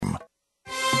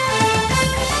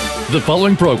The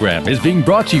following program is being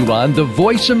brought to you on the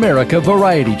Voice America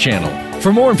Variety Channel.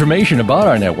 For more information about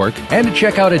our network and to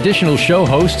check out additional show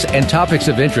hosts and topics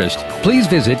of interest, please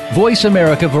visit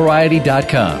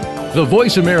voiceamericavariety.com. The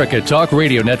Voice America Talk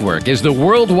Radio Network is the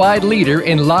worldwide leader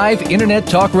in live Internet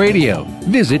talk radio.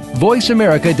 Visit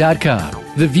voiceamerica.com.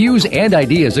 The views and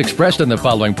ideas expressed on the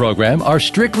following program are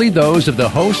strictly those of the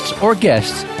hosts or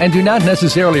guests and do not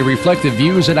necessarily reflect the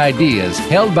views and ideas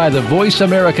held by the Voice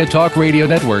America Talk Radio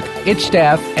Network, its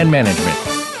staff, and management.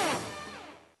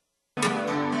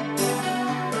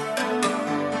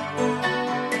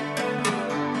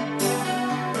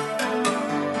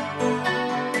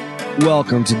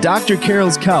 Welcome to Dr.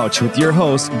 Carol's Couch with your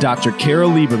host, Dr.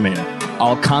 Carol Lieberman.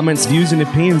 All comments, views, and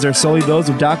opinions are solely those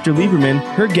of Dr. Lieberman,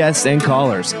 her guests, and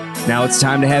callers. Now it's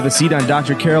time to have a seat on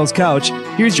Dr. Carol's Couch.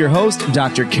 Here's your host,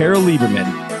 Dr. Carol Lieberman.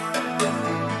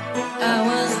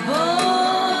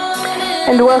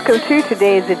 And welcome to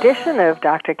today's edition of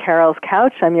Dr. Carol's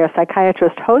Couch. I'm your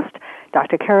psychiatrist host,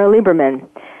 Dr. Carol Lieberman.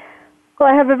 Well,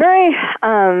 I have a very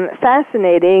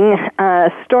fascinating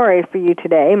story for you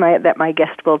today that my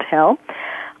guest will tell.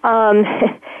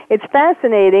 It's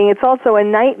fascinating. It's also a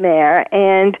nightmare,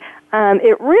 and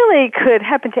it really could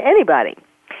happen to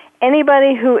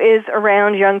anybody who is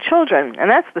around young children, and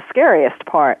that's the scariest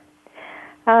part.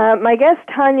 My guest,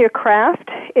 Tanya Kraft,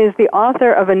 is the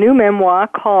author of a new memoir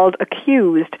called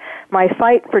Accused, My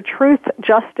Fight for Truth,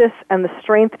 Justice, and the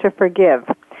Strength to Forgive.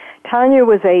 Tanya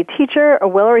was a teacher, a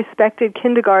well-respected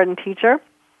kindergarten teacher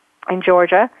in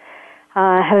Georgia,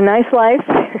 had a nice life.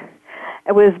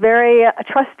 Was very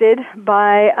trusted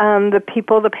by the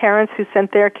parents who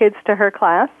sent their kids to her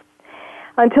class,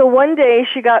 until one day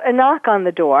she got a knock on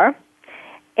the door,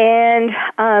 and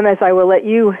as I will let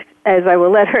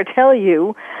her tell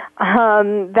you,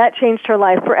 that changed her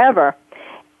life forever.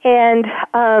 And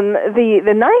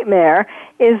the nightmare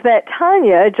is that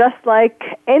Tanya, just like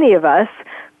any of us,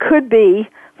 could be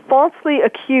falsely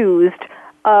accused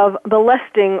of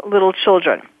molesting little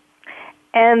children.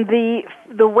 And the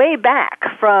way back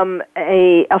from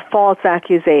a false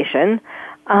accusation,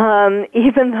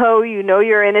 even though you know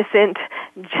you're innocent,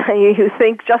 you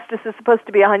think justice is supposed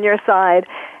to be on your side,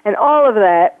 and all of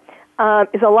that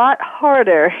is a lot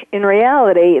harder in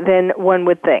reality than one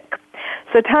would think.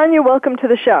 So, Tanya, welcome to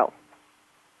the show.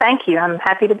 Thank you. I'm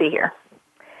happy to be here.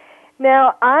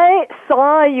 Now, I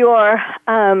saw your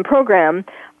program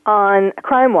on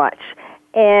Crime Watch,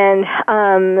 and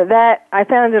that I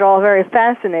found it all very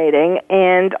fascinating,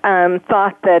 and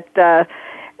thought that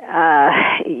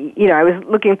I was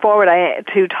looking forward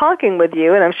to talking with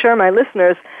you, and I'm sure my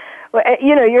listeners,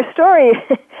 your story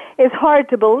is hard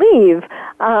to believe,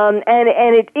 and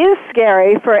it is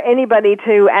scary for anybody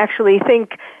to actually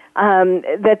think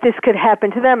that this could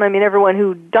happen to them. I mean, everyone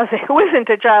who isn't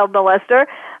a child molester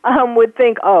would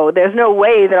think, oh, there's no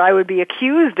way that I would be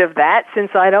accused of that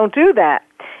since I don't do that.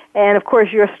 And, of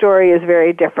course, your story is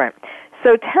very different.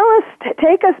 So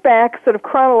take us back sort of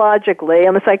chronologically.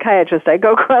 I'm a psychiatrist. I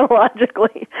go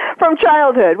chronologically from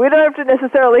childhood. We don't have to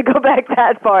necessarily go back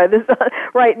that far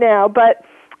right now. But,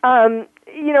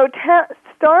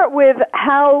 start with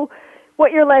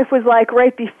what your life was like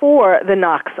right before the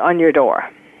knocks on your door.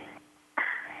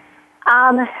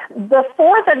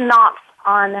 Before the knocks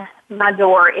on my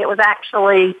door, it was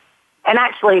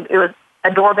it was a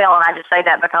doorbell, and I just say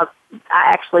that because I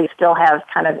actually still have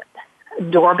kind of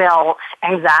doorbell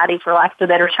anxiety, for lack of a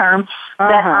better term. Uh-huh.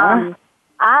 That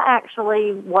I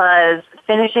actually was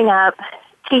finishing up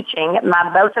teaching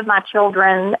both of my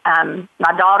children.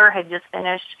 My daughter had just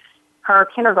finished her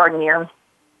kindergarten year,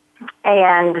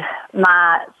 and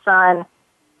my son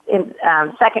in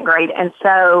second grade, and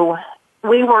so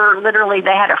we were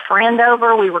they had a friend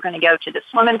over. We were going to go to the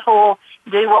swimming pool,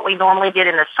 do what we normally did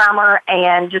in the summer,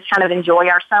 and just kind of enjoy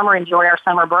our summer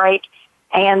break.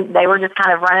 And they were just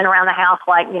kind of running around the house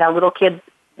like, little kids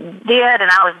did.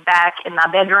 And I was back in my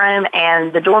bedroom,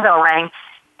 and the doorbell rang.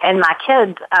 And my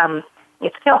kids,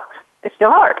 it's still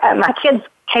hard. My kids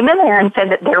came in there and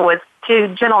said that there was two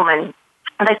gentlemen.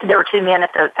 And they said there were two men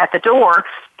at the door,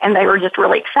 and they were just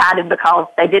really excited because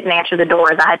they didn't answer the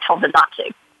door as I had told them not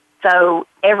to. So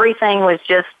everything was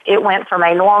it went from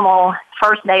a normal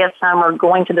first day of summer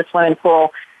going to the swimming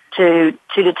pool to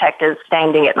two detectives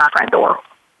standing at my front door.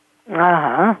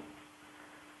 Uh-huh.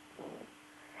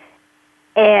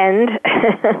 And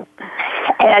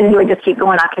and you would just keep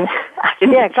going. I can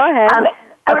yeah, go ahead. Okay.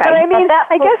 But I mean,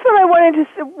 I guess what I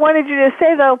wanted you to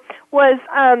say though was,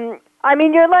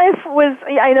 your life was.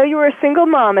 I know you were a single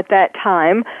mom at that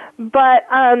time, but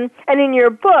and in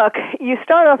your book, you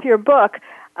start off your book,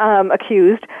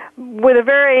 Accused, with a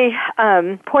very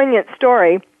poignant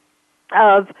story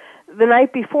of the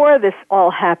night before this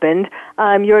all happened,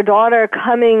 your daughter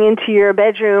coming into your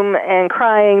bedroom and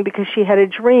crying because she had a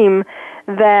dream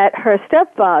that her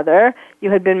stepfather, you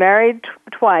had been married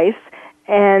twice,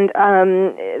 and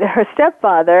her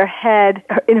stepfather had,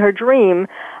 in her dream,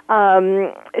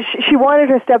 she wanted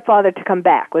her stepfather to come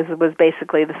back, was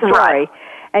basically the story. Right.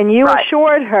 And you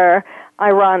assured her,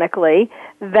 ironically,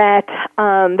 that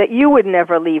that you would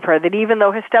never leave her, that even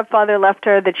though her stepfather left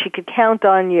her, that she could count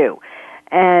on you.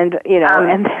 And, you know,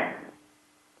 and...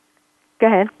 Go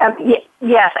ahead.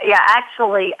 Yes, yeah,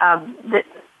 actually,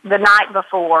 the night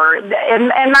before,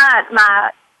 and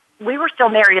we were still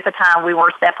married at the time. We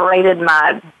were separated,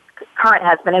 my current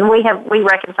husband, and we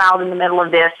reconciled in the middle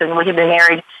of this, and we have been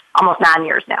married almost 9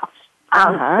 years now.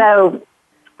 So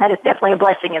that is definitely a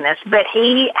blessing in this. But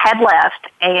he had left,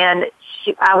 and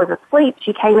I was asleep.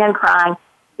 She came in crying.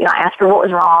 You know, I asked her what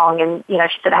was wrong, and, you know,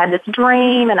 she said, I had this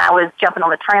dream, and I was jumping on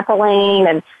the trampoline,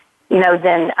 and, you know,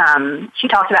 then she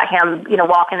talked about him, you know,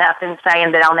 walking up and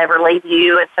saying that I'll never leave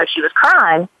you, and so she was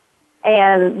crying.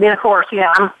 And then, of course, you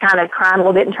know, I'm kind of crying a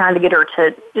little bit and trying to get her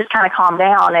to just kind of calm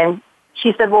down, and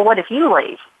she said, well, what if you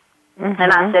leave? Mm-hmm.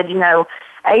 And I said, you know,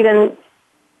 Aiden,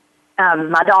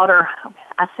 my daughter,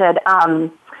 I said,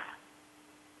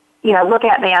 you know, look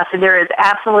at me. I said, there is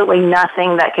absolutely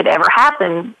nothing that could ever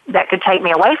happen that could take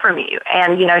me away from you.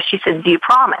 And, you know, she said, do you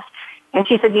promise? And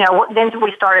she said, you know, then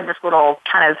we started this little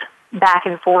kind of back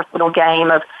and forth little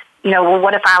game of, you know, well,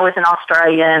 what if I was in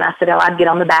Australia? And I said, oh, I'd get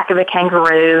on the back of a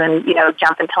kangaroo and, you know,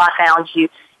 jump until I found you.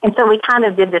 And so we kind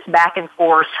of did this back and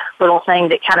forth little thing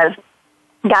that kind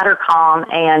of got her calm.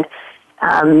 And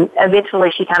eventually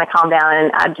she kind of calmed down,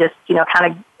 and I just, you know,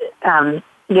 kind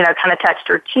of touched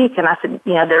her cheek, and I said,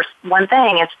 you know, there's one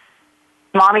thing, it's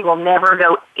Mommy will never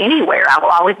go anywhere. I will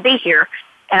always be here,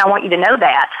 and I want you to know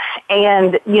that.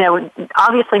 And, you know,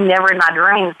 obviously never in my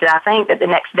dreams did I think that the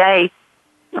next day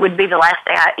would be the last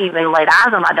day I even laid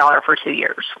eyes on my daughter for 2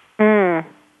 years. Mm.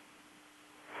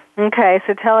 Okay,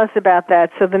 so tell us about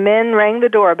that. So the men rang the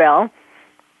doorbell.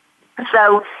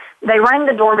 So they rang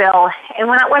the doorbell, and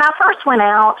when I first went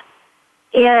out,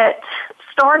 it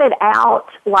started out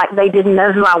like they didn't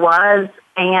know who I was,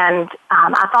 and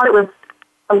I thought it was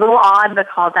a little odd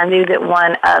because I knew that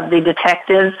one of the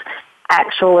detectives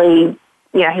actually,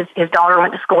 you know, his daughter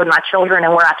went to school with my children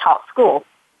and where I taught school.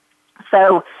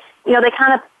 So, you know, they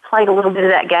kind of played a little bit of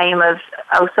that game of,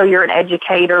 oh, so you're an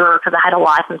educator, because I had a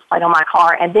license plate on my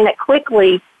car, and then it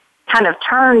quickly kind of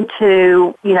turned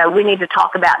to, you know, we need to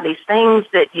talk about these things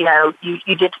that, you know, you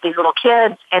did to these little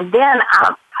kids. And then,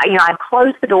 you know, I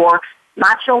closed the door.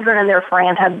 My children and their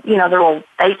friend had, you know, their little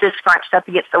faces scrunched up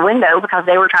against the window because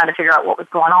they were trying to figure out what was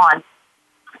going on.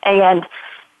 And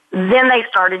then they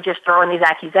started just throwing these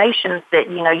accusations that,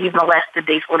 you know, you've molested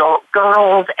these little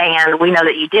girls, and we know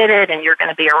that you did it, and you're going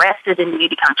to be arrested, and you need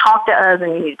to come talk to us,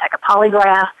 and you need to take a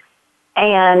polygraph.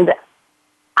 And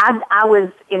I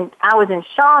was in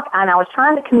shock, and I was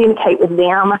trying to communicate with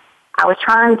them. I was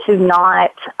trying to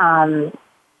not,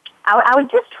 I was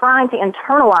just trying to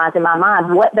internalize in my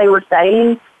mind what they were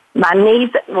saying. My knees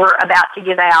were about to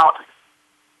give out,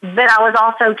 but I was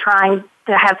also trying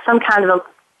to have some kind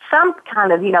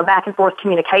of, you know, back and forth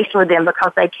communication with them,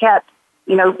 because they kept,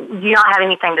 you know, do you not have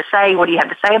anything to say? What do you have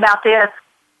to say about this?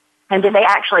 And then they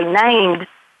actually named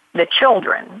the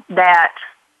children that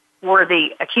were the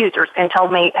accusers and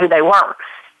told me who they were.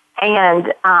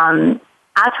 And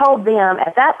I told them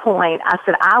at that point, I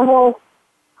said, I will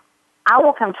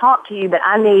come talk to you, but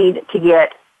I need to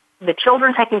get the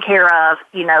children taken care of.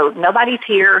 You know, nobody's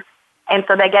here. And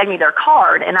so they gave me their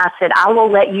card, and I said, I will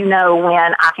let you know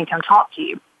when I can come talk to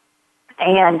you.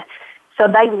 And so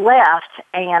they left,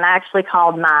 and I actually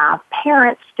called my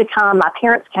parents to come. My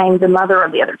parents came. The mother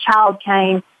of the other child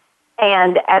came.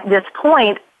 And at this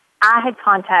point, I had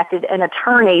contacted an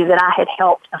attorney that I had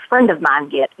helped a friend of mine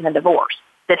get in a divorce,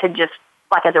 that had just,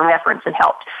 like, as a reference and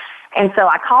helped. And so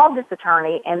I called this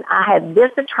attorney, and I had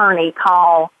this attorney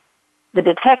call the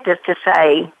detectives to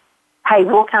say, hey,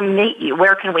 we'll come meet you.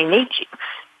 Where can we meet you?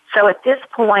 So at this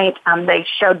point, they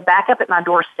showed back up at my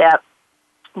doorstep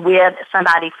with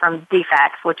somebody from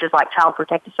DFACS, which is like Child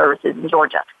Protective Services in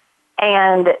Georgia,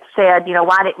 and said, you know,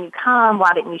 why didn't you come?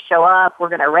 Why didn't you show up? We're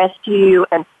going to arrest you.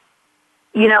 And,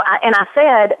 you know, I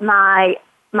said, my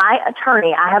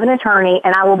attorney, I have an attorney,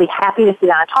 and I will be happy to sit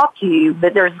down and talk to you,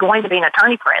 but there's going to be an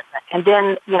attorney present. And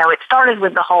then, you know, it started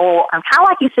with the whole, kind of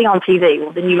like you see on TV,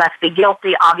 well, then you must be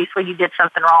guilty. Obviously, you did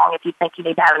something wrong if you think you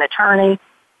need to have an attorney.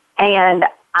 And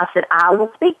I said, I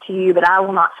will speak to you, but I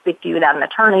will not speak to you without an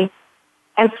attorney.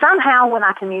 And somehow when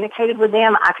I communicated with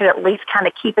them, I could at least kind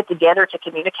of keep it together to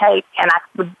communicate, and I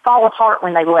would fall apart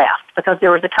when they left, because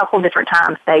there was a couple of different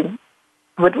times they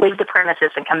would leave the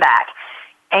premises and come back.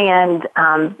 And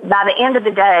by the end of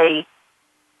the day,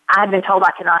 I had been told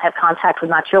I could not have contact with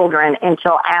my children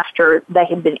until after they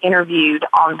had been interviewed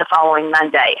on the following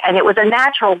Monday. And it was a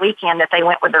natural weekend that they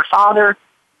went with their father.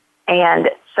 And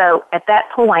so at that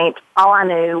point, all I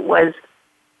knew was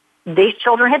these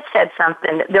children had said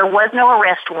something. There was no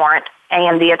arrest warrant.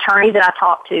 And the attorney that I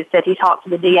talked to said he talked to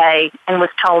the DA and was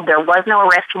told there was no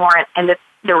arrest warrant and that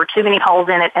there were too many holes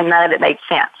in it and none of it made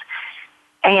sense.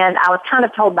 And I was kind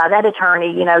of told by that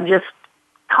attorney, just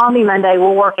call me Monday,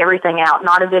 we'll work everything out.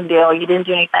 Not a big deal. You didn't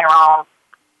do anything wrong.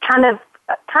 Kind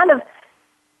of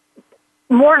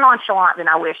more nonchalant than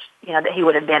I wish, that he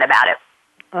would have been about it.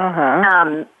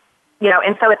 Uh-huh.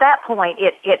 And so at that point,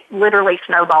 it literally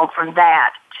snowballed from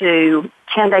that to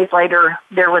 10 days later,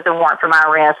 there was a warrant for my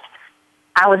arrest.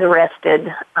 I was arrested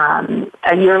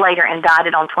a year later,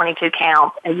 indicted on 22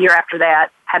 counts. A year after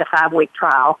that, had a 5-week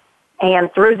trial.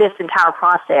 And through this entire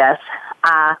process,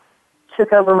 I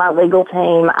took over my legal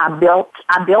team. I built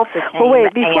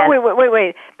the team. Well,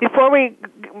 wait. Before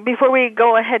we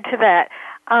go ahead to that,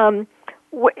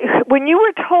 when you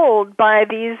were told by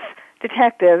these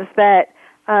detectives that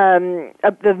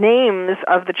the names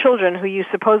of the children who you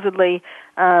supposedly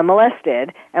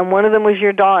molested, and one of them was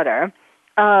your daughter,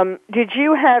 did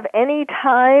you have any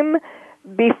time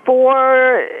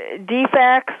before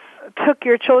DFACS took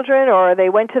your children, or they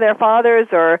went to their fathers,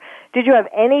 or did you have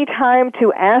any time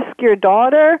to ask your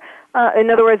daughter? In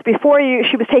other words, before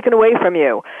she was taken away from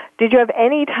you, did you have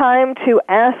any time to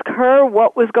ask her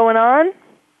what was going on?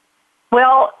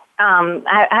 Well,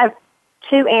 I have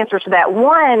two answers to that.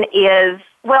 One is,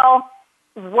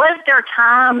 was there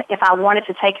time if I wanted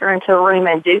to take her into a room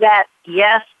and do that?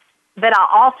 Yes, but I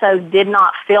also did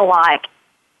not feel like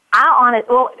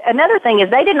another thing is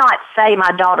they did not say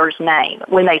my daughter's name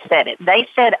when they said it. They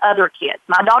said other kids.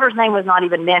 My daughter's name was not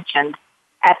even mentioned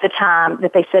at the time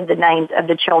that they said the names of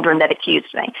the children that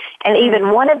accused me. And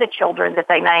even one of the children that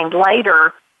they named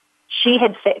later, she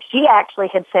actually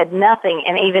had said nothing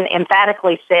and even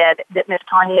emphatically said that Miss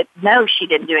Tanya, no, she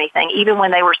didn't do anything. Even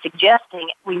when they were suggesting,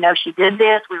 we know she did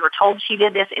this, we were told she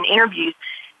did this in interviews,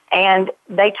 and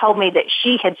they told me that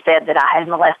she had said that I had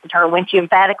molested her when she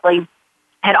emphatically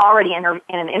had already in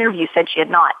an interview said she had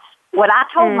not. What I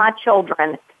told my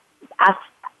children, I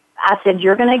said,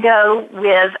 you're going to go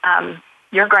with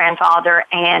your grandfather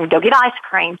and go get ice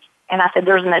cream. And I said,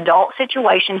 there's an adult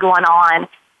situation going on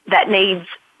that needs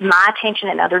my attention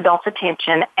and other adults'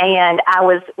 attention. And I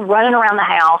was running around the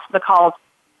house because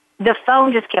the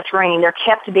phone just kept ringing. There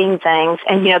kept being things.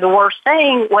 And, the worst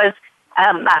thing was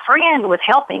my friend was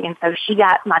helping. And so she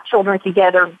got my children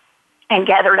together and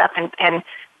gathered up and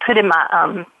put in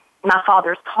my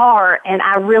father's car, and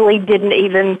I really didn't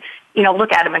even,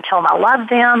 look at them and tell them I loved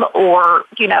them, or,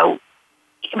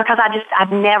 because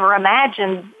I'd never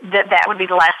imagined that would be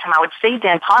the last time I would see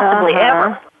them, possibly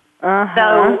ever.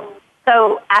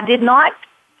 So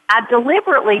I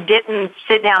deliberately didn't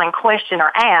sit down and question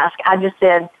or ask. I just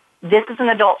said, this is an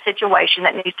adult situation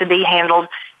that needs to be handled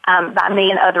by me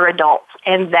and other adults,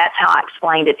 and that's how I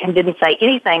explained it, and didn't say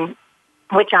anything,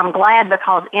 which I'm glad,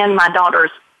 because in my daughter's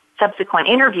subsequent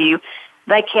interview,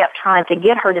 they kept trying to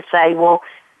get her to say,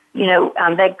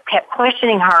 they kept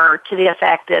questioning her to the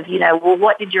effect of,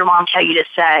 what did your mom tell you to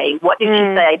say? What did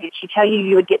she say? Did she tell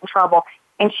you would get in trouble?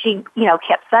 And she,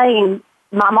 kept saying,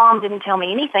 my mom didn't tell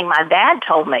me anything. My dad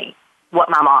told me what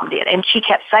my mom did. And she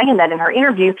kept saying that in her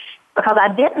interview because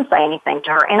I didn't say anything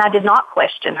to her, and I did not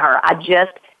question her. I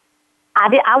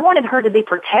wanted her to be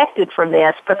protected from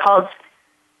this because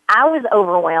I was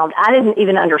overwhelmed. I didn't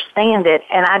even understand it,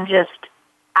 and I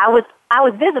was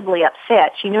visibly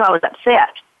upset. She knew I was upset,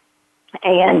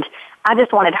 and I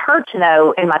just wanted her to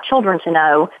know, and my children to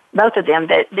know, both of them,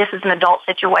 that this is an adult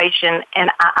situation,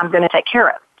 and I'm going to take care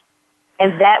of it.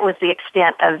 And that was the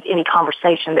extent of any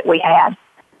conversation that we had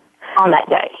on that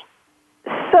day.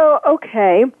 So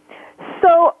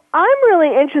I'm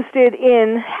really interested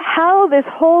in how this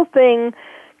whole thing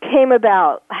came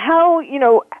about.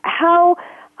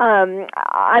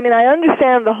 I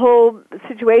understand the whole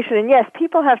situation, and yes,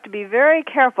 people have to be very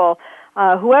careful.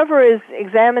 Whoever is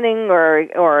examining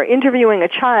or interviewing a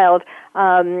child,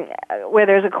 where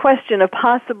there's a question of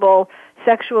possible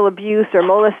sexual abuse or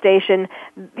molestation,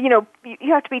 you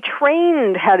have to be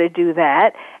trained how to do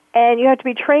that, and you have to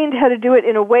be trained how to do it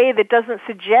in a way that doesn't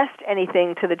suggest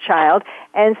anything to the child.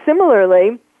 And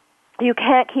similarly, you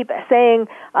can't keep saying,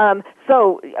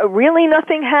 really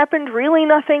nothing happened,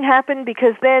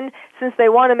 because then, since they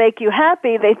want to make you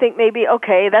happy, they think maybe,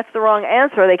 okay, that's the wrong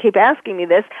answer. They keep asking me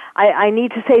this. I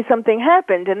need to say something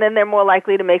happened, and then they're more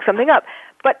likely to make something up.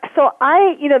 But so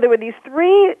there were these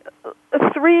three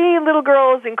little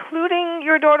girls, including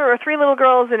your daughter, or three little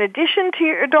girls in addition to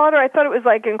your daughter. I thought it was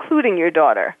like including your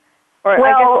daughter.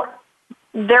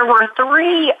 There were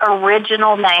three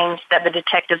original names that the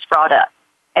detectives brought up.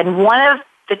 And one of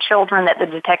the children that the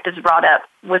detectives brought up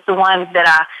was the one that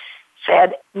I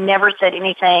said never said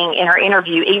anything in her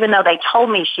interview. Even though they told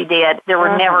me she did, there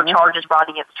were never charges brought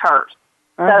against her.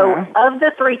 So of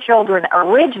the three children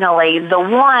originally, the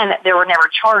one, there were never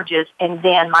charges, and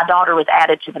then my daughter was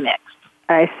added to the mix.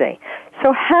 I see.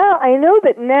 So I know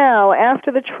that now,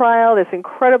 after the trial, this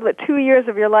incredible 2 years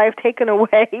of your life taken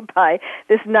away by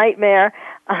this nightmare,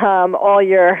 all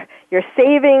your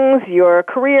savings, your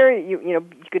career, you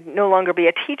could no longer be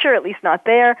a teacher, at least not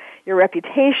there, your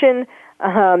reputation,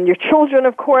 your children,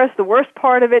 of course, the worst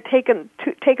part of it, taken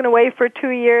away for 2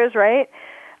 years, right?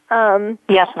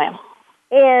 Yes, ma'am.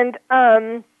 And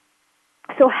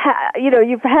so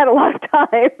you've had a lot of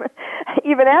time,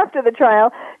 even after the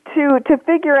trial, to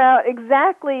figure out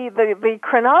exactly the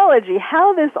chronology,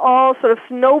 how this all sort of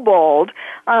snowballed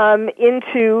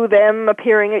into them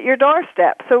appearing at your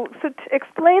doorstep. So to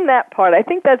explain that part, I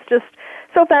think that's just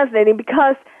so fascinating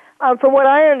because, from what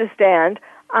I understand,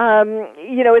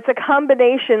 it's a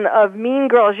combination of mean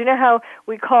girls. You know how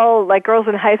we call like girls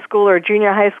in high school or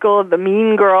junior high school the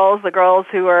mean girls, the girls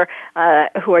who are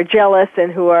jealous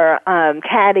and who are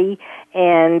catty,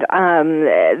 and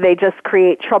they just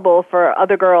create trouble for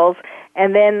other girls.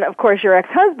 And then, of course, your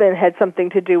ex-husband had something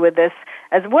to do with this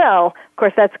as well. Of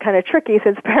course, that's kind of tricky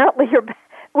since apparently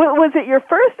was it your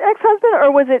first ex-husband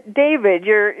or was it David,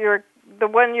 the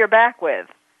one you're back with?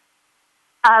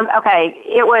 Okay,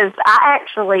 it was,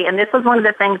 and this was one of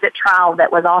the things at trial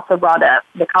that was also brought up,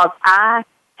 because I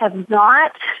don't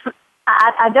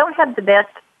have the best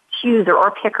chooser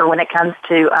or picker when it comes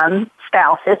to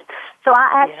spouses. So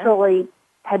I actually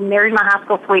had married my high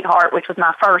school sweetheart, which was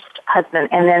my first husband,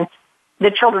 and then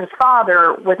the children's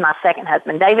father was my second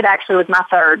husband. David actually was my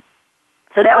third.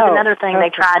 So that was another thing they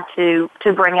tried to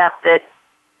bring up, that,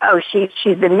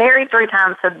 she's been married 3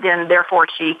 times, so then therefore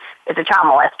she is a child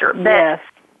molester. But, yes.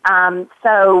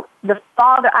 So the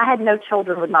father, I had no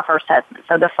children with my first husband.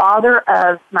 So the father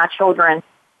of my children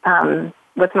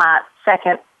was my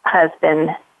second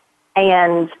husband.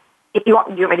 And if you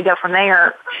want me to go from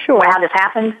there, sure, how this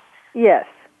happened? Yes.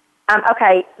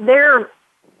 Okay, they're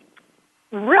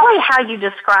really how you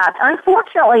described.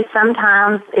 Unfortunately,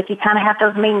 sometimes if you kind of have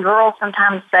those mean girls,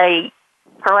 sometimes they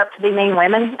grow up to be mean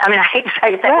women. I mean, I hate to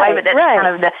say it that way, but that's kind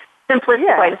of the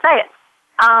simplistic way to say it.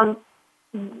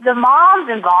 The moms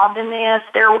involved in this,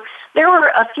 there were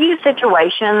a few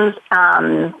situations.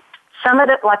 Some of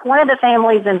one of the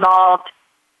families involved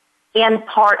in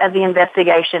part of the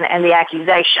investigation and the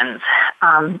accusations.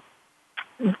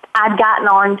 I'd gotten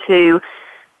on to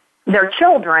their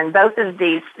children, both of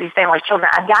these families'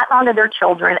 children. I'd gotten onto their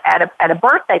children at a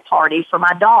birthday party for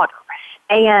my daughter,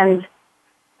 and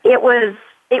it was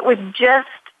just,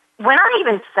 when I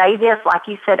even say this, like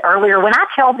you said earlier, when I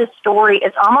tell this story,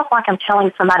 it's almost like I'm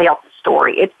telling somebody else's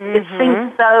story. It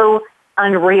seems so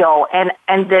unreal and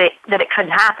that it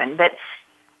couldn't happen. But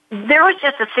there was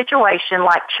just a situation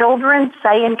like children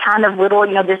saying kind of little,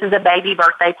 this is a baby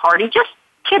birthday party. Just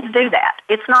kids do that.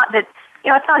 It's not that,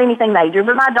 it's not anything major,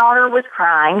 but my daughter was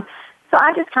crying. So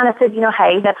I just kind of said,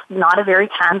 hey, that's not a very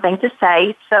kind thing to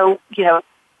say. So,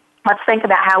 let's think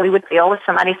about how we would feel if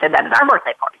somebody said that at our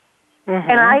birthday party.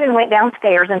 And I even went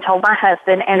downstairs and told my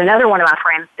husband and another one of my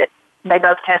friends that they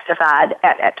both testified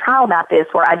at trial about this,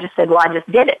 where I just said, well, I just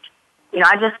did it.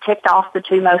 I just ticked off the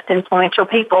 2 most influential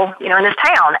people, in this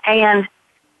town. And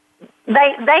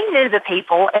they knew the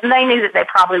people, and they knew that they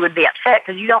probably would be upset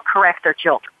because you don't correct their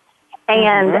children.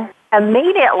 And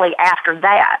immediately after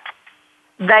that,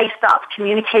 they stopped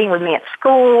communicating with me at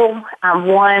school.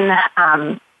 One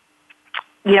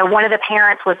of the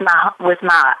parents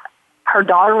her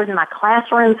daughter was in my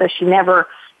classroom, so she was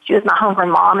my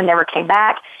homeroom mom and never came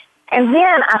back. And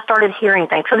then I started hearing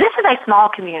things. So this is a small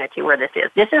community where this is.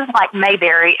 This is like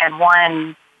Mayberry and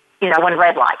one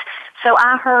red light. So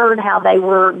I heard how they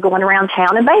were going around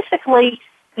town and basically,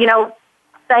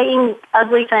 saying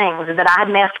ugly things, that I had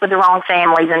messed with the wrong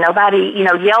families and nobody,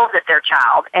 yells at their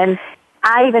child. And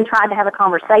I even tried to have a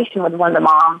conversation with one of the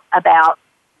moms about,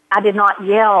 I did not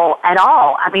yell at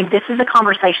all. I mean, this is a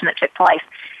conversation that took place.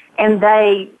 And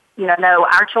they, no,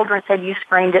 our children said you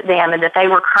screamed at them and that they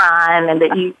were crying and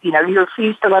that you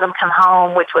refused to let them come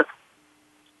home, which was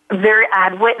I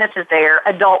had witnesses there,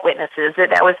 adult witnesses,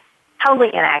 that was totally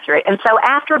inaccurate. And so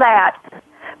after that,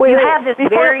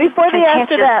 before the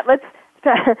after that,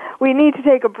 we need to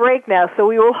take a break now, so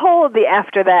we will hold the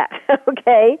after that,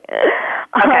 okay?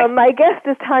 My guest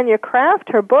is Tanya Kraft.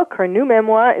 Her book, her new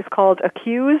memoir, is called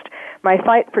Accused, My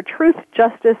Fight for Truth,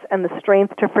 Justice, and the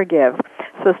Strength to Forgive.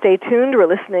 So stay tuned. We're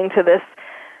listening to this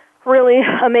really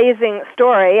amazing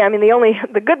story. I mean,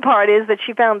 the good part is that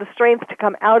she found the strength to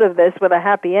come out of this with a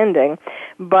happy ending,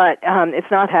 but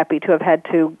it's not happy to have had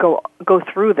to go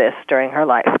through this during her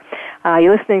life.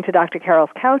 You're listening to Dr. Carol's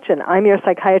Couch, and I'm your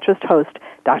psychiatrist host,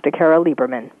 Dr. Carol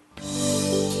Lieberman.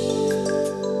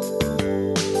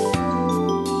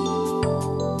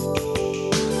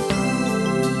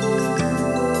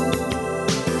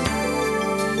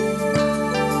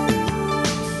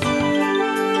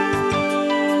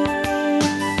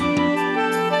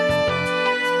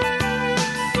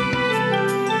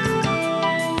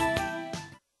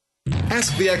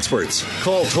 Ask the experts.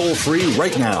 Call toll-free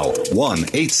right now,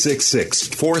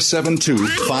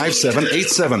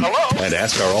 1-866-472-5787. And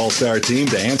ask our All-Star team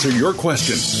to answer your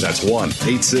question. That's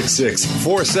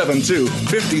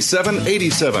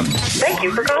 1-866-472-5787. Thank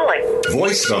you for calling.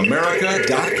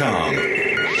 VoiceAmerica.com.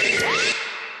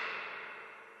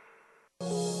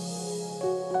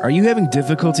 Are you having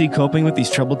difficulty coping with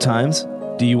these troubled times?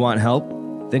 Do you want help?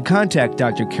 Then contact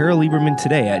Dr. Carol Lieberman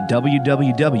today at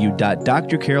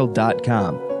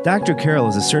www.drcarol.com. Dr. Carol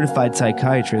is a certified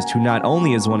psychiatrist who not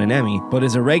only has won an Emmy, but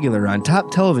is a regular on top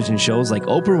television shows like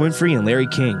Oprah Winfrey and Larry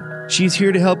King. She's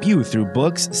here to help you through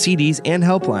books, CDs, and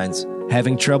helplines.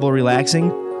 Having trouble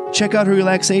relaxing? Check out her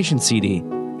relaxation CD.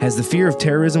 Has the fear of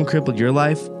terrorism crippled your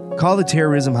life? Call the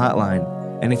Terrorism Hotline.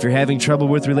 And if you're having trouble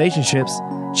with relationships,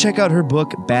 check out her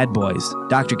book, Bad Boys.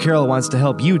 Dr. Carol wants to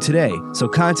help you today, so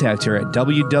contact her at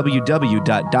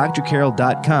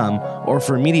www.drcarol.com or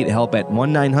for immediate help at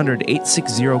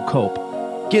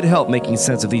 1-900-860-COPE. Get help making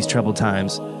sense of these troubled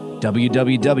times.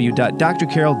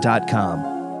 www.drcarol.com.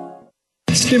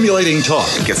 Stimulating talk.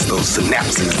 It gets those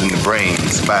synapses in the brain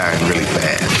firing really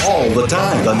fast. All the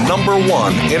time. The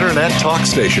 #1 Internet talk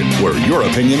station where your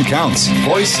opinion counts.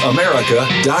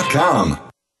 VoiceAmerica.com.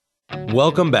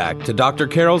 Welcome back to Dr.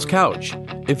 Carol's Couch.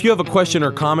 If you have a question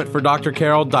or comment for Dr.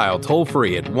 Carol, dial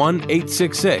toll-free at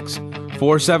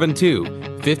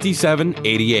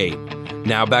 1-866-472-5788.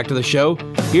 Now back to the show.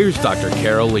 Here's Dr.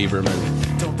 Carol Lieberman.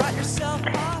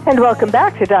 And welcome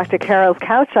back to Dr. Carol's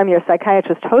Couch. I'm your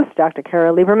psychiatrist host, Dr.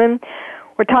 Carol Lieberman.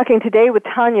 We're talking today with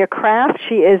Tanya Kraft.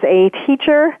 She is a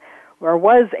teacher, or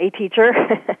was a teacher,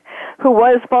 who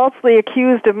was falsely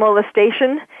accused of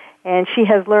molestation. And she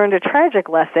has learned a tragic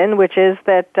lesson, which is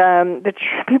that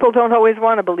people don't always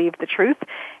want to believe the truth,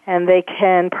 and they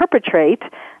can perpetrate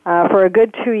for a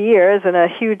good 2 years in a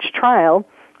huge trial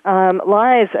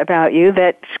lies about you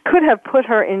that could have put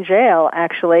her in jail,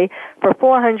 actually, for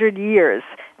 400 years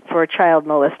for child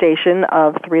molestation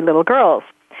of 3 little girls.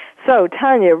 So,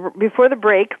 Tanya, before the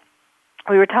break,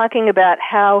 we were talking about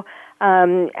how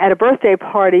at a birthday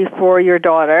party for your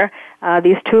daughter,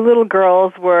 these 2 little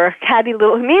girls were catty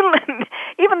little, even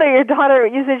though your daughter,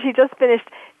 you said she just finished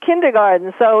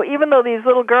kindergarten, so even though these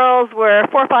little girls were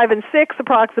 4, 5, and 6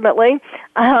 approximately,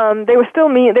 they were still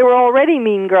mean. They were already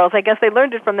mean girls. I guess they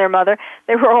learned it from their mother.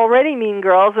 They were already mean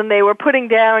girls, and they were putting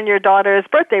down your daughter's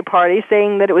birthday party,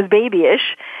 saying that it was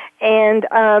babyish. And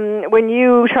when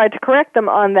you tried to correct them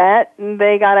on that,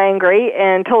 they got angry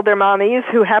and told their mommies,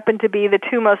 who happened to be the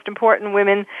 2 most important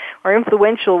women, or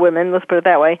influential women, let's put it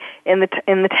that way, in the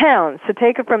town. So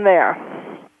take it from there.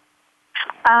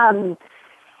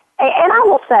 And I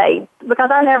will say,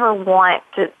 because I never want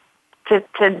to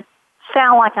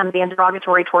sound like I'm being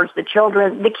derogatory towards the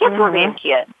children, the kids were mean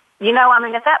kids. You know, I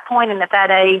mean, at that point and at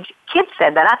that age, kids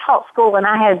said that. I taught school and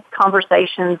I had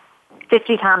conversations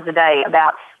 50 times a day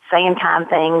about saying kind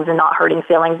things and not hurting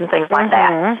feelings and things like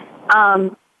that.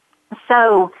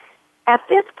 So at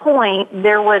this point,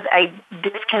 there was a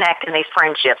disconnect in these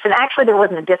friendships. And actually, there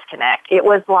wasn't a disconnect. It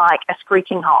was like a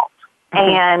screeching halt.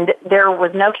 And there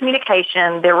was no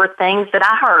communication. There were things that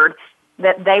I heard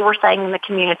that they were saying in the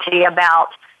community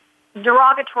about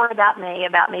derogatory about me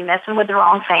messing with the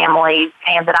wrong families,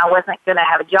 and that I wasn't going to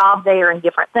have a job there and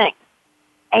different things.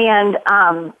 And,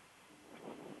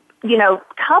 you know,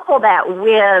 couple that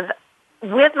with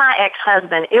my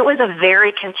ex-husband, it was a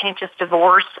very contentious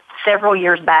divorce several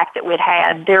years back that we'd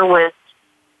had.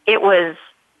 It was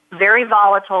very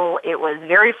volatile. It was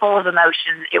very full of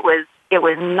emotions. It was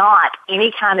not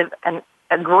any kind of an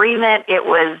agreement. It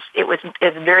was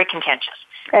very contentious.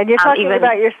 And you're talking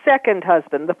about your second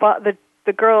husband,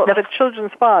 the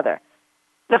children's father.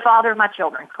 The father of my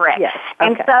children, correct. Yes. Okay.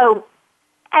 And so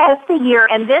as the year,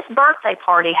 and this birthday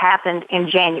party happened in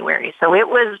January, so it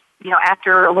was, you know,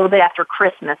 a little bit after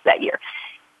Christmas that year.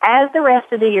 as the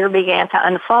rest of the year began to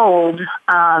unfold,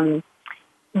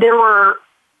 there were,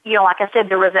 like I said,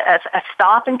 there was a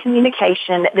stop in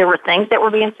communication. There were things that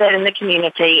were being said in the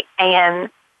community, and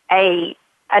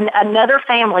another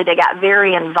family that got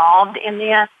very involved in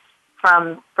this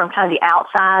from kind of the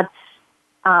outside.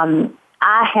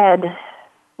 I had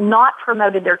not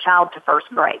promoted their child to first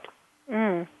grade.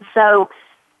 So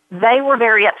they were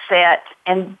very upset,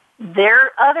 and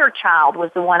their other child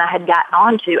was the one I had gotten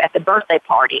onto at the birthday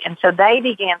party. And so they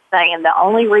began saying the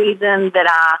only reason that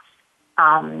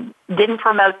I didn't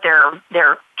promote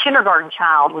their kindergarten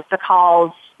child was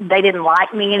because they didn't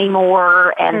like me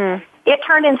anymore. And it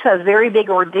turned into a very big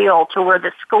ordeal to where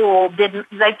the school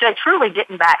they truly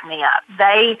didn't back me up.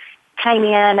 They came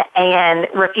in and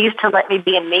refused to let me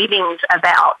be in meetings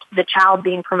about the child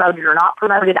being promoted or not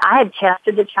promoted. I had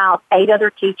tested the child. 8 other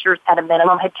teachers at a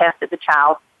minimum had tested the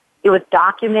child. It was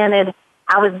documented.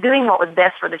 I was doing what was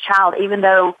best for the child, even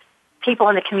though people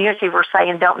in the community were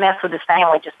saying, don't mess with his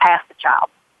family, just pass the child.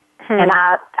 And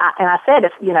I said,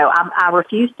 I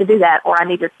refuse to do that, or I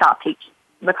need to stop teaching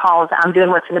because I'm doing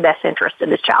what's in the best interest of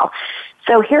this child.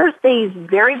 So here's these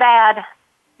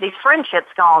friendships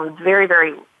gone very,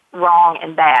 very wrong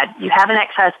and bad. You have an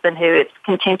ex-husband who is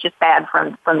contentious bad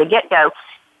from the get-go.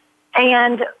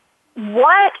 And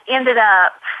what ended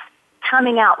up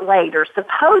coming out later,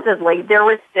 supposedly there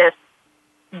was this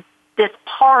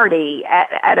party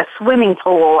at a swimming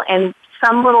pool, and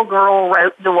some little girl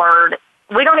wrote the word,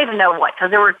 we don't even know what, because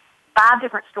there were 5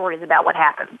 different stories about what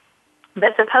happened,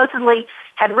 but supposedly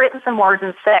had written some words,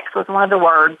 and sex was one of the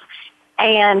words.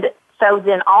 And so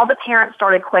then all the parents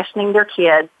started questioning their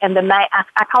kids, and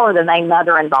I call her the main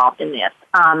mother involved in this,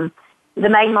 the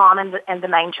main mom and the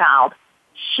main child.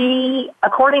 She,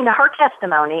 according to her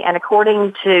testimony and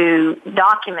according to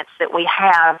documents that we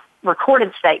have,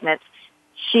 recorded statements,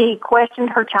 she questioned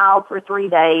her child for 3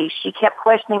 days. She kept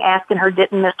questioning, asking her,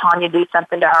 didn't Miss Tanya do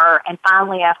something to her? And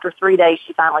finally, after 3 days,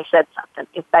 she finally said something.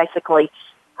 It's basically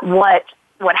what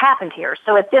happened here.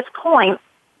 So at this point,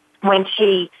 when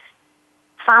she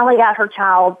finally got her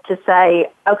child to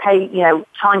say, okay,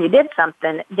 Tanya did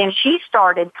something, then she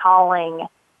started calling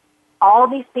all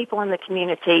these people in the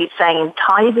community saying,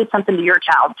 Tanya did something to your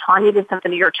child, Tanya did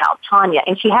something to your child, Tanya.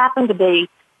 And she happened to be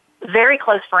very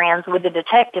close friends with the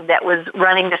detective that was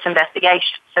running this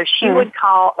investigation. So she would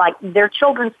call, their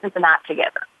children spent the night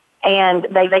together, and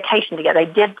they vacationed together.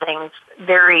 They did things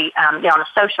very, on a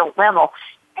social level.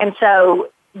 And so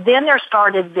then there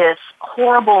started this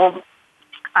horrible,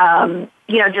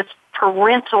 just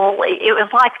parental, it was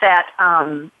like that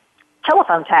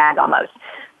telephone tag almost.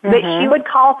 But she would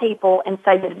call people and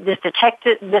say that this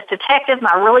detective,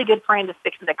 my really good friend, is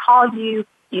fixing to call you.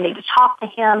 You need to talk to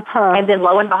him. And then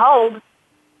lo and behold,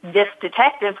 this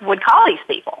detective would call these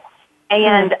people.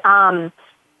 And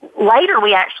later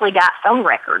we actually got phone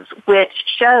records which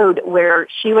showed where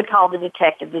she would call the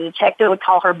detective would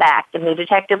call her back, and the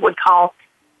detective would call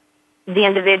the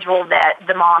individual that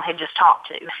the mom had just talked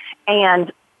to.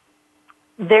 And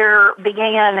there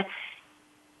began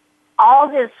all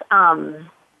this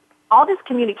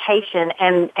communication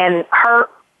and her,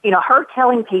 her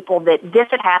telling people that this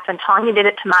had happened, Tanya did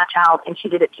it to my child, and she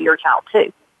did it to your child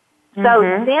too. So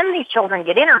then these children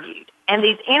get interviewed, and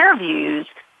these interviews,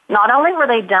 not only were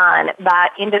they done by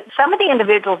some of the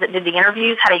individuals that did the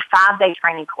interviews had a 5-day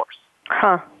training course.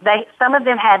 Some of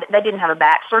them they didn't have a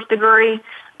bachelor's degree.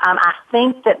 I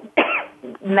think that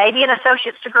maybe an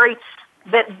associate's degree,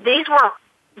 but these were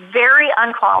very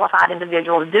unqualified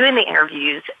individuals doing the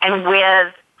interviews. And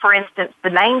with, for instance, the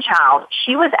main child,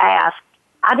 she was asked,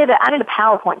 I did a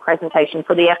PowerPoint presentation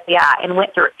for the FBI and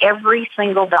went through every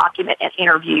single document and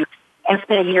interview and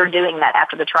spent a year doing that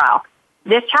after the trial.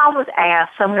 This child was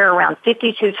asked somewhere around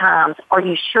 52 times, are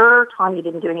you sure Tanya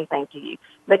didn't do anything to you?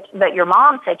 But your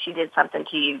mom said she did something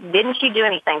to you. Didn't she do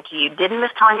anything to you? Didn't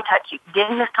Miss Tanya touch you?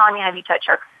 Didn't Miss Tanya have you touch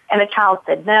her? And the child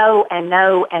said no, and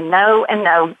no, and no, and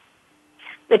no.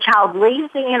 The child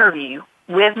leaves the interview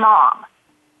with mom,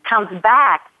 comes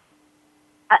back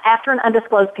after an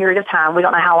undisclosed period of time. We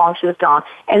don't know how long she was gone.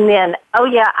 And then, oh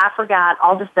yeah, I forgot.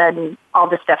 All of a sudden, all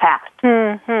this stuff happened.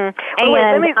 And,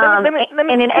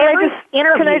 and in every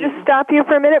interview, can I just stop you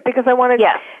for a minute because I wanted?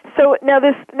 Yes. So now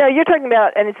you're talking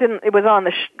about, and it was on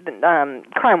the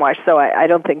Crime Watch, so I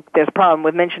don't think there's a problem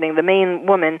with mentioning the main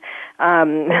woman,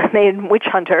 main witch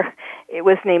hunter. It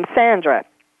was named Sandra.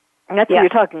 And that's who you're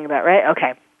talking about, right?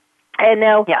 Okay. And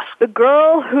now, the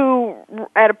girl who,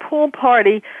 at a pool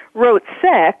party, wrote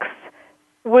sex,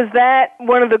 was that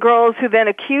one of the girls who then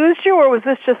accused you, or was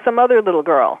this just some other little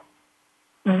girl?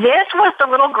 This was the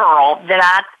little girl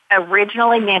that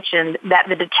originally mentioned, that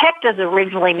the detectives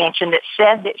originally mentioned, that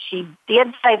said that she did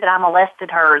say that I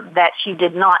molested her, that she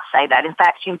did not say that. In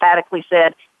fact, she emphatically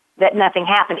said that nothing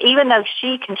happened. Even though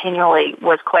she continually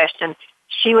was questioned,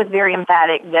 she was very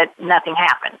emphatic that nothing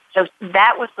happened. So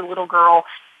that was the little girl.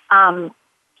 And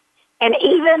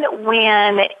even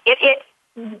when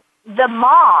the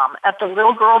mom of the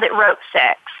little girl that wrote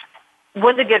sex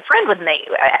was a good friend with me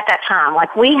at that time.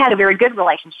 Like, we had a very good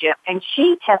relationship, and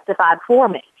she testified for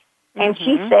me. And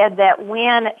she said that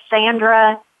when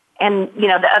Sandra and,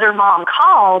 the other mom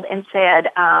called and said,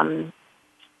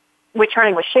 which her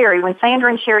name was Sherry, when Sandra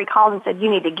and Sherry called and said, you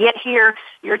need to get here,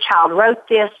 your child wrote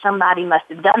this, somebody must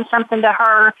have done something to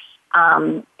her.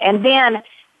 And then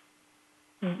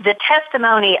the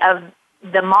testimony of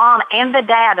the mom and the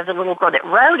dad of the little girl that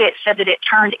wrote it said that it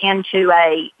turned into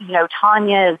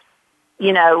Tanya's,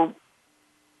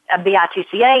 a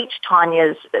B-I-T-C-H,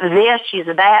 Tanya's this, she's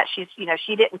a that,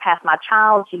 she didn't pass my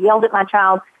child, she yelled at my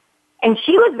child. And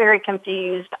she was very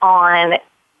confused on,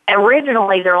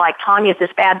 originally they're like, Tanya's this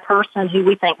bad person who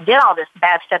we think did all this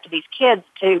bad stuff to these kids,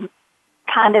 to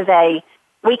kind of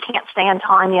we can't stand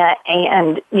Tanya,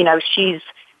 and,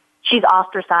 she's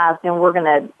ostracized and we're going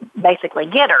to basically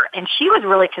get her. And she was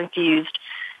really confused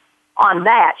on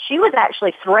that. She was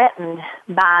actually threatened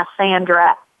by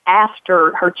Sandra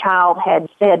after her child had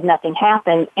said nothing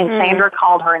happened, and Sandra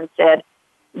called her and said,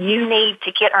 you need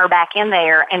to get her back in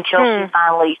there until she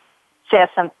finally says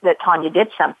that Tanya did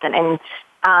something.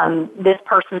 And this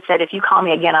person said, if you call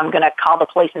me again, I'm going to call the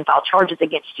police and file charges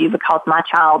against you because my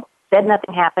child said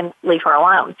nothing happened, leave her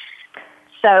alone.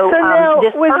 So now,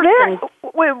 this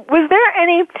was there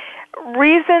any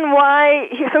reason why?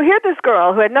 So here's this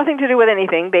girl who had nothing to do with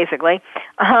anything, basically,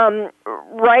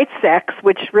 writes sex,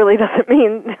 which really doesn't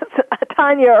mean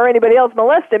Tanya or anybody else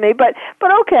molested me, but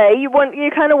okay, you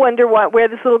kind of wonder where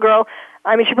this little girl.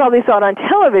 I mean, she probably saw it on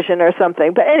television or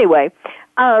something. But anyway,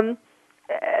 the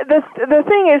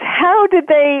thing is,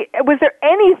 was there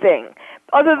anything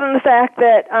other than the fact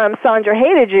that Sandra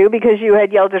hated you because you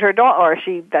had yelled at her daughter, or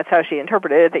that's how she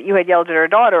interpreted it, that you had yelled at her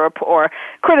daughter or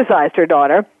criticized her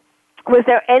daughter. Was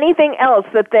there anything else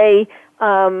that they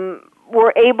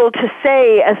were able to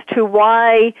say as to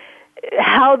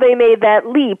how they made that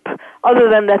leap, other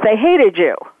than that they hated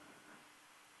you?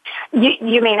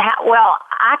 You mean how? Well,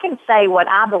 I can say what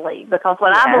I believe, because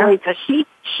what I believe, because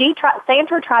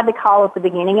Sandra tried to call at the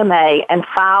beginning of May and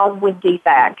file with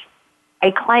DFAC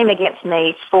a claim against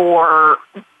me for,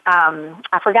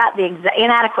 I forgot the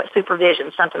inadequate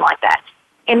supervision, something like that.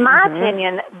 In my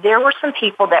opinion, there were some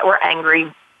people that were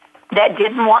angry that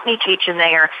didn't want me teaching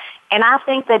there, and I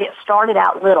think that it started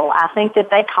out little. I think that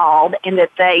they called and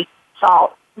that they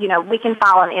thought, we can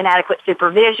file an inadequate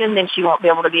supervision, then she won't be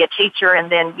able to be a teacher,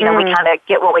 and then, we kind of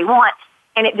get what we want.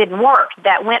 And it didn't work.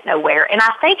 That went nowhere. And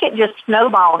I think it just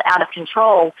snowballed out of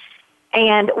control.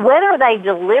 And whether they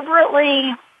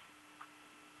deliberately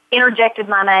interjected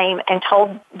my name and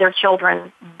told their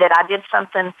children that I did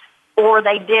something, or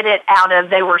they did it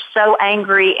they were so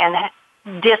angry and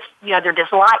their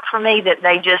dislike for me that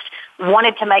they just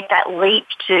wanted to make that leap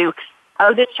to,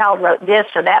 oh, this child wrote this,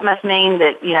 so that must mean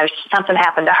that, something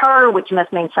happened to her, which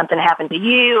must mean something happened to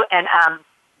you.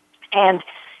 And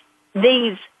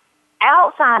these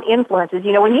outside influences,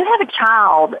 when you have a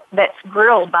child that's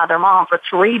grilled by their mom for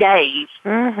 3 days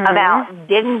about,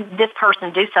 didn't this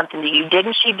person do something to you?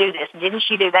 Didn't she do this? Didn't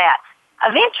she do that?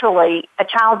 Eventually, a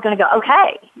child's going to go,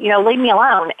 okay, leave me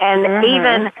alone. And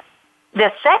even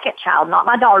the second child, not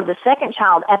my daughter, the second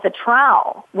child at the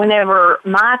trial, whenever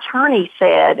my attorney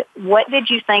said, what did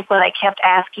you think when they kept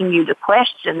asking you the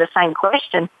same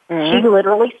question, she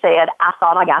literally said, I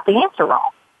thought I got the answer wrong.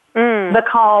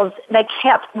 Because they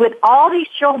kept, with all these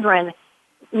children,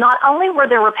 not only were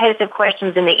there repetitive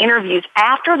questions in the interviews,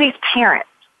 after these parents,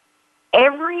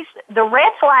 the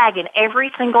red flag in every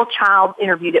single child's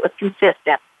interview that was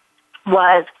consistent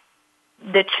was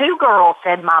the two girls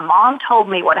said, my mom told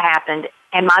me what happened,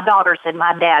 and my daughter said,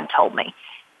 my dad told me.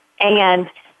 And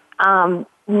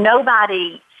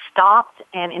nobody stopped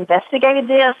and investigated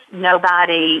this.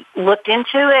 Nobody looked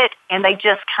into it, and they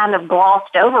just kind of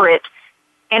glossed over it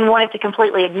and wanted to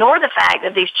completely ignore the fact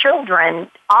that these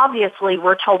children obviously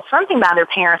were told something by their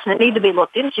parents, and it needed to be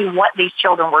looked into what these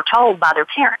children were told by their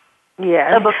parents.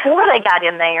 Yeah. So before they got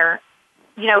in there,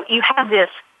 you have this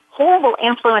horrible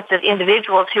influence of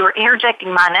individuals who are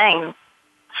interjecting my name,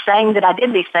 saying that I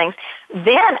did these things.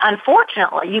 Then,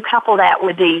 unfortunately, you couple that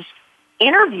with these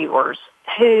interviewers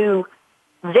who,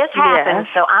 this happened,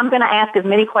 so I'm going to ask as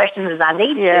many questions as I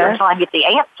need to until I get the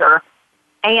answer.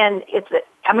 And it's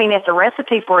a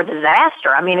recipe for a disaster.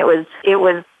 I mean, it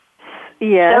was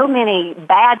so many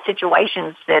bad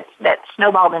situations that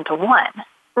snowballed into one.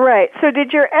 Right. So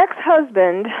did your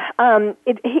ex-husband,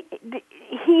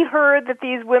 he heard that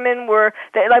these women were,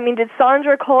 did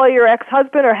Sandra call your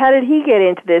ex-husband, or how did he get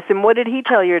into this, and what did he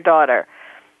tell your daughter?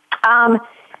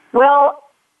 Well,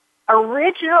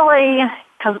 originally,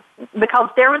 because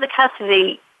there was a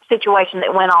custody situation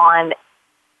that went on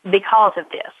because of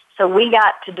this. So we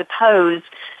got to depose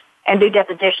and do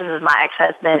depositions of my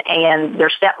ex-husband and their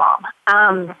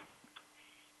stepmom.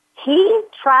 He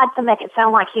tried to make it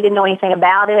sound like he didn't know anything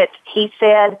about it. He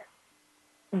said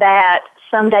that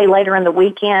someday later in the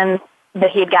weekend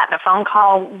that he had gotten a phone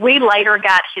call. We later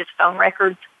got his phone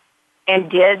records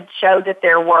and did show that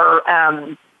there was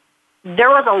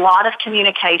a lot of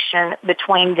communication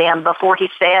between them before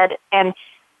he said. And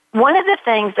one of the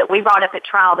things that we brought up at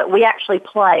trial that we actually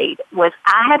played was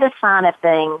I had to sign a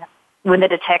thing when the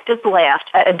detectives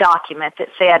left, a document that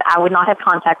said I would not have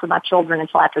contact with my children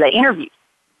until after they interviewed.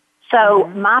 So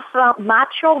my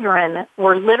children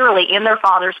were literally in their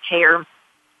father's care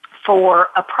for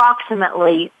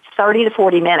approximately 30 to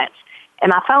 40 minutes, and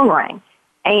my phone rang,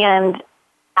 and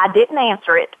I didn't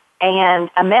answer it, and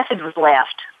a message was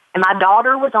left, and my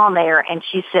daughter was on there, and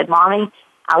she said, "Mommy,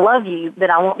 I love you, but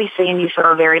I won't be seeing you for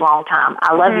a very long time.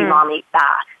 I love you, Mommy.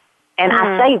 Bye." And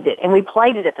I saved it, and we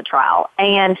played it at the trial,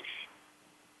 and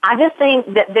I just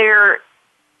think that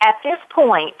at this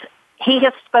point, he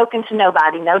has spoken to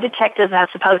nobody. No detectives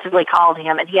have supposedly called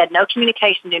him, and he had no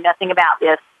communication, knew nothing about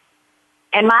this.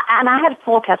 And I had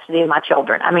full custody of my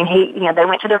children. I mean, they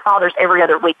went to their father's every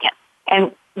other weekend.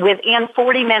 And within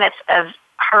 40 minutes of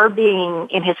her being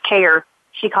in his care,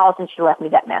 she calls and she left me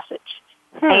that message.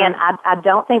 And I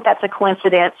don't think that's a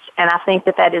coincidence, and I think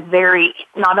that is very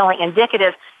not only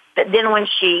indicative, but then when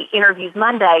she interviews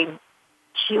Monday,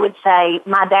 she would say,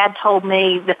 "My dad told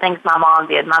me the things my mom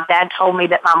did. My dad told me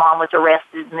that my mom was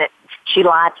arrested and that she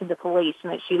lied to the police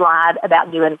and that she lied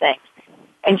about doing things."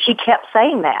 And she kept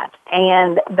saying that.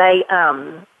 And they,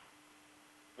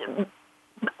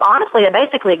 honestly, they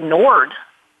basically ignored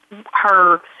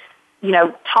her,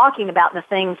 talking about the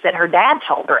things that her dad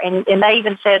told her. And they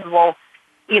even said, "Well,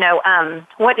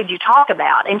 what did you talk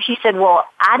about?" And she said, "Well,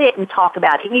 I didn't talk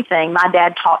about anything. My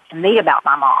dad talked to me about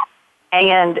my mom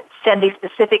and said these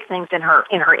specific things in her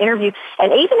interview."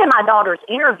 And even in my daughter's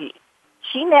interview,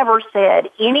 she never said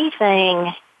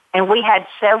anything. And we had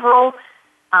several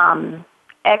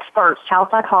experts, child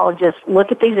psychologists,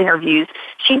 look at these interviews.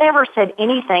 She never said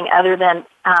anything other than,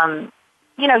 my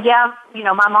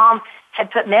mom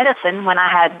had put medicine when I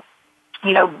had,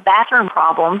 bathroom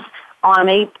problems on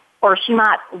me, or she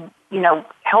might,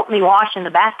 help me wash in the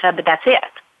bathtub, but that's it.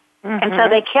 And so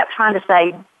they kept trying to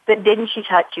say, "But didn't she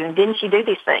touch you? And didn't she do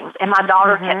these things?" And my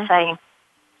daughter kept saying,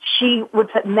 "She would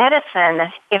put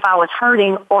medicine if I was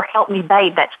hurting or help me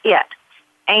bathe. That's it."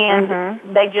 And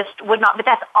they just would not. But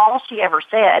that's all she ever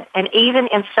said. And even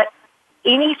in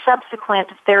any subsequent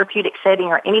therapeutic setting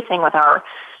or anything with her,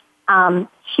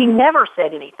 she never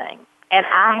said anything. And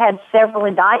I had several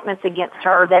indictments against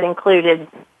her that included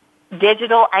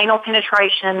digital anal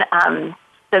penetration,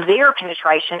 severe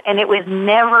penetration, and it was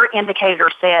never indicated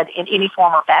or said in any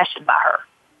form or fashion by her.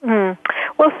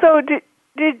 Well, so did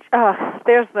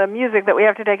there's the music that we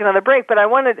have to take another break, but I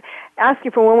wanted to ask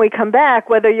you for when we come back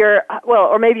whether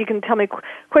or maybe you can tell me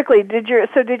quickly, did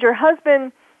your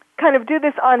husband kind of do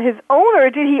this on his own, or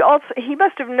did he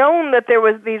must have known that there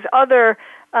was these other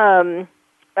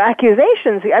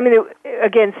accusations,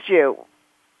 against you?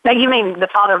 Now, you mean the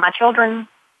father of my children?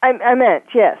 I meant,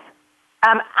 yes.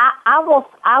 I will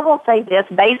say this,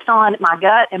 based on my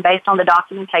gut and based on the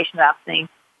documentation that I've seen,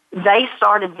 they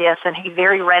started this, and he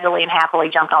very readily and happily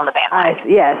jumped on the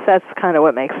bandwagon. Yes, that's kind of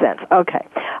what makes sense. Okay.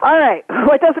 All right.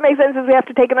 What doesn't make sense is we have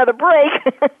to take another break.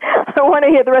 I want to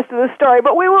hear the rest of the story,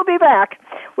 but we will be back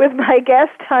with my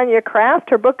guest, Tanya Kraft.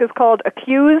 Her book is called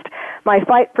Accused, My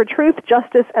Fight for Truth,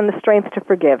 Justice, and the Strength to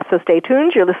Forgive. So stay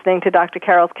tuned. You're listening to Dr.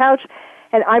 Carol's Couch,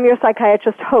 and I'm your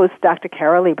psychiatrist host, Dr.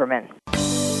 Carol Lieberman.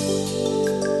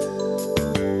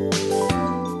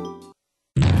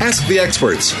 Ask the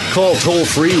experts. Call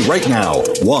toll-free right now,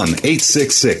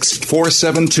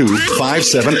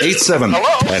 1-866-472-5787.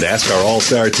 And ask our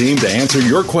All-Star team to answer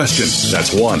your question. That's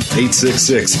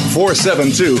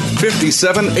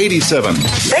 1-866-472-5787.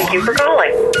 Thank you for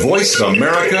calling.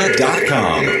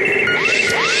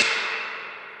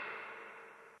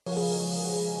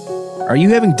 VoiceAmerica.com. Are you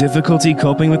having difficulty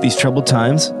coping with these troubled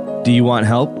times? Do you want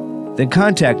help? Then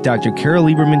contact Dr. Carol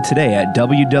Lieberman today at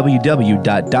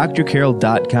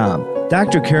www.drcarol.com.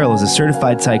 Dr. Carol is a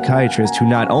certified psychiatrist who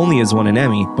not only has won an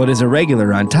Emmy, but is a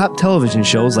regular on top television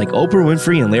shows like Oprah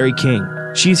Winfrey and Larry King.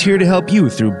 She's here to help you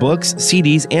through books,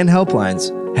 CDs, and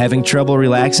helplines. Having trouble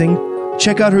relaxing?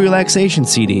 Check out her relaxation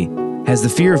CD. Has the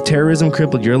fear of terrorism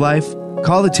crippled your life?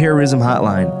 Call the Terrorism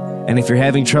Hotline. And if you're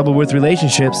having trouble with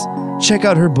relationships, check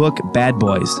out her book, Bad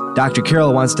Boys. Dr.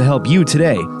 Carol wants to help you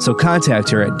today, so contact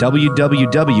her at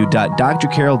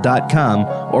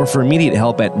www.drcarol.com or for immediate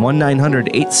help at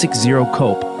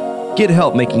 1-900-860-COPE. Get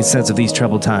help making sense of these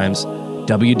troubled times.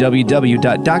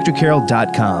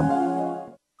 www.drcarol.com.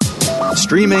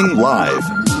 Streaming live,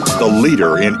 the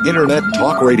leader in Internet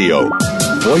Talk Radio,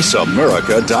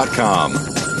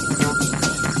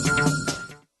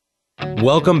 voiceamerica.com.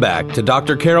 Welcome back to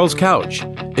Dr. Carol's Couch.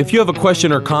 If you have a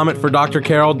question or comment for Dr.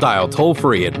 Carol, dial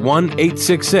toll-free at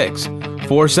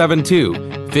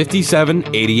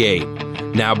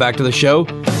 1-866-472-5788. Now back to the show.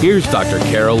 Here's Dr.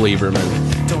 Carol Lieberman.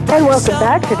 And welcome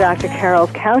back to Dr.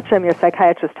 Carol's Couch. I'm your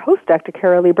psychiatrist host, Dr.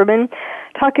 Carol Lieberman,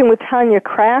 talking with Tanya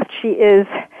Kraft. She is,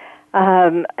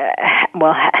 has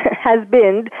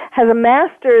a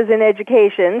master's in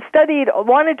education,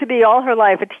 wanted to be all her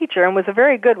life a teacher, and was a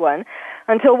very good one,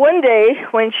 until one day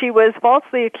when she was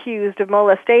falsely accused of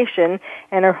molestation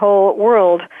and her whole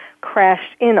world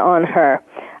crashed in on her.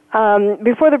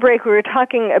 Before the break, we were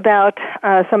talking about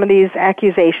some of these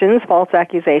accusations, false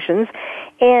accusations,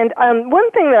 and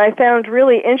one thing that I found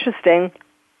really interesting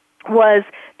was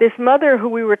this mother who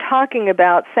we were talking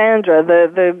about, Sandra,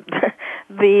 the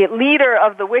leader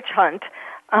of the witch hunt.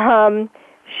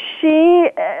 She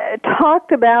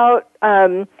talked about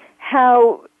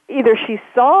how either she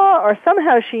saw or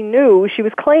somehow she knew, she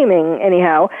was claiming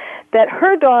anyhow, that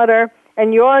her daughter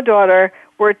and your daughter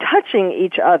were touching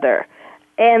each other,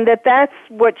 and that's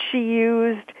what she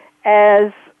used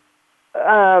as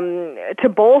to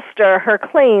bolster her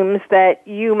claims that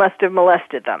you must have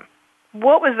molested them.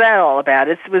 What was that all about?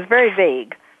 It was very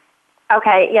vague.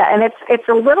 Okay, yeah, and it's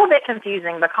a little bit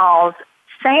confusing because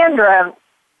Sandra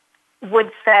would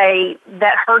say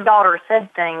that her daughter said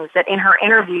things that in her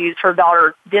interviews her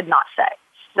daughter did not say.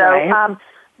 So right.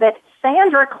 That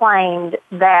Sandra claimed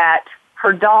that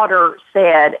her daughter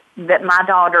said that my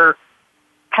daughter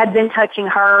had been touching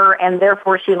her and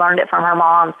therefore she learned it from her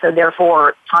mom, so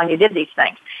therefore Tanya did these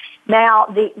things. Now,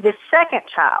 the second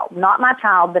child, not my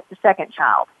child, but the second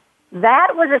child,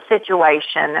 that was a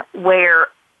situation where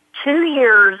 2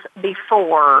 years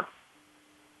before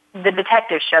the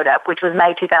detective showed up, which was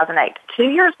May 2008. 2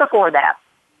 years before that,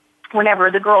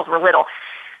 whenever the girls were little,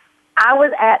 I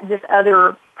was at this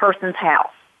other person's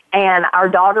house, and our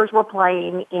daughters were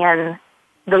playing in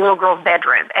the little girl's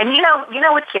bedroom. And you know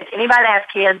with kids, anybody that has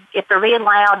kids, if they're being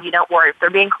loud, you don't worry. If they're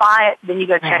being quiet, then you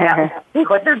go check out and see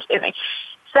what they're doing.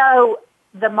 So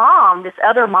the mom, this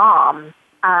other mom,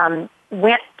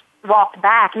 walked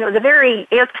back, and it was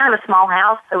kind of a small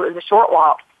house, so it was a short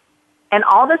walk. And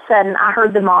all of a sudden, I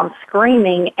heard the mom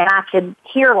screaming, and I could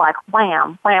hear like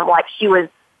wham, wham, like she was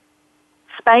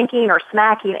spanking or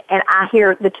smacking, and I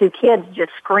hear the two kids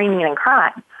just screaming and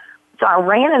crying. So I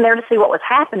ran in there to see what was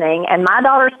happening, and my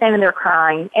daughter's standing there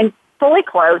crying and fully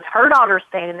clothed. Her daughter's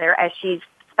standing there as she's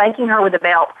spanking her with a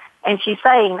belt, and she's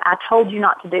saying, "I told you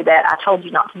not to do that. I told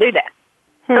you not to do that."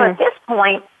 So at this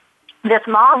point, this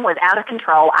mom was out of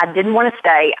control. I didn't want to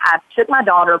stay. I took my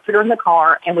daughter, put her in the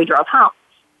car, and we drove home.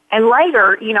 And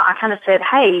later, I kind of said,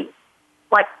 "Hey,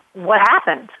 like, what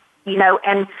happened?"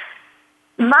 And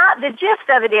the gist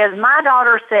of it is my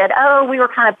daughter said, "Oh, we were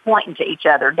kind of pointing to each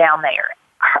other down there."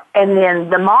 And then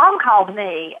the mom called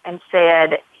me and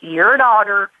said, "Your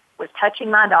daughter was touching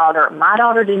my daughter. My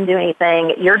daughter didn't do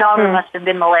anything. Your daughter must have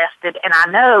been molested. And I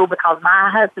know because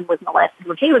my husband was molested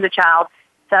when he was a child.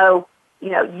 So, you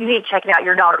need to check it out.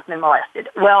 Your daughter's been molested."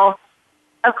 Well,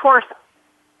 of course,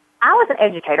 I was an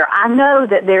educator. I know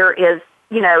that there is,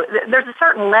 there's a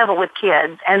certain level with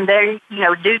kids, and they,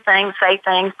 do things, say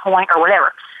things, point, or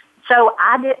whatever. So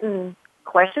I didn't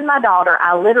question my daughter.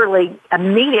 I literally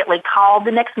immediately called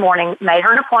the next morning, made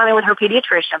her an appointment with her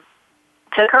pediatrician,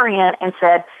 took her in, and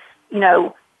said,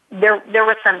 there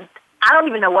was some, I don't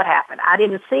even know what happened. I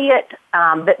didn't see it,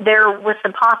 but there was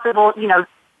some possible, kind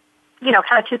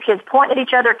of two kids pointing at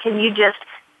each other. Can you just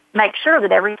make sure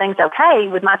that everything's okay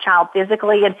with my child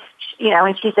physically? And,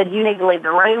 and she said, "You need to leave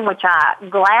the room," which I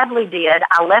gladly did.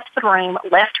 I left the room,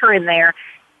 left her in there.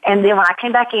 And then when I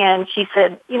came back in, she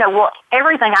said, well,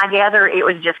 everything I gather, it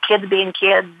was just kids being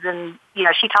kids. And,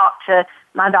 she talked to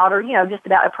my daughter, just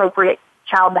about appropriate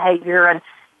child behavior. And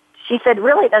she said,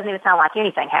 really, it doesn't even sound like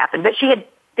anything happened. But she had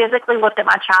physically looked at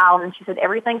my child, and she said,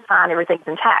 everything's fine, everything's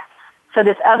intact. So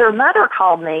this other mother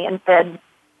called me and said,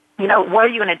 what are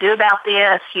you going to do about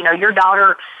this? Your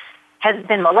daughter has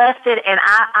been molested. And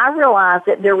I realized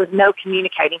that there was no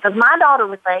communicating, because my daughter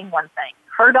was saying one thing.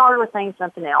 her daughter was saying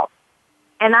something else.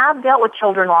 And I've dealt with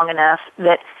children long enough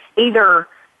that either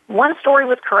one story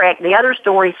was correct, the other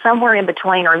story somewhere in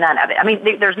between, or none of it. I mean,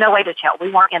 there's no way to tell.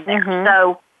 We weren't in there. Mm-hmm.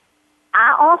 So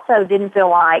I also didn't feel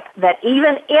like that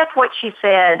even if what she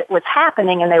said was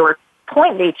happening and they were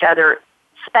pointing to each other,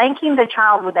 spanking the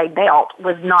child with a belt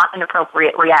was not an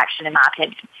appropriate reaction, in my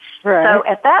opinion. Right. So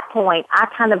at that point, I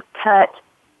kind of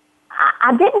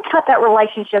I didn't cut that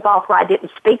relationship off where I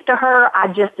didn't speak to her. I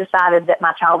just decided that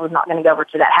my child was not going to go over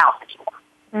to that house anymore.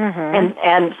 Mm-hmm.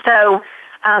 And so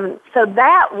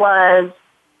that was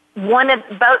one of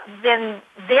both. Then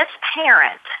this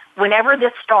parent, whenever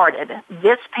this started,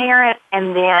 this parent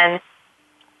and then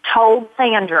told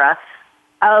Sandra,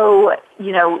 oh,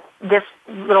 you know, this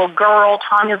little girl,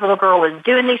 Tanya's little girl, was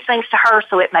doing these things to her,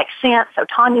 so it makes sense. So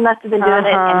Tanya must have been doing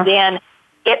it. And then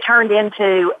it turned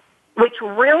into, which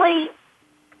really,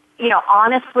 you know,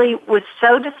 honestly was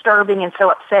so disturbing and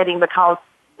so upsetting because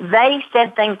they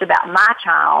said things about my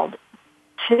child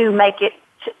to make it,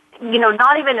 you know,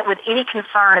 not even with any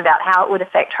concern about how it would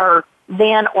affect her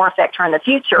then or affect her in the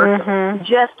future,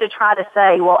 just to try to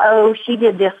say, well, oh, she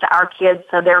did this to our kids,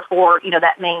 so therefore, you know,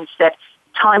 that means that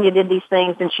Tanya did these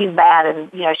things and she's bad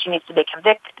and, you know, she needs to be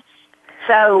convicted.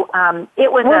 So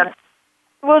it was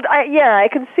I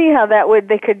can see how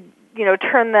they could, you know,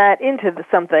 turn that into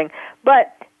something.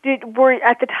 But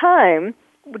at the time,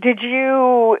 did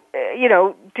you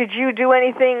do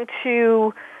anything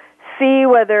to see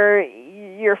whether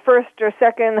your first or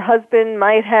second husband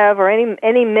might have, or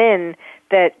any men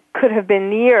that could have been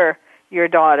near your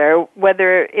daughter,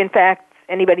 whether in fact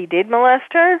anybody did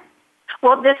molest her?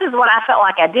 Well, this is what I felt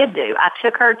like I did do. I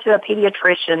took her to a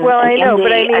pediatrician,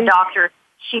 a doctor.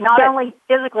 She not only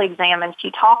physically examined,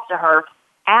 she talked to her.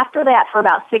 After that, for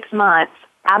about 6 months,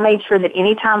 I made sure that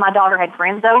any time my daughter had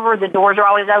friends over, the doors were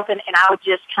always open, and I would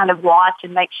just kind of watch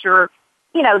and make sure,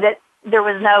 you know, that there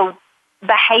was no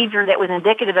behavior that was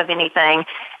indicative of anything.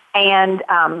 And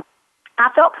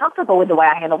I felt comfortable with the way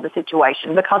I handled the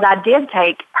situation because I did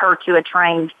take her to a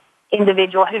trained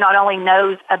individual who not only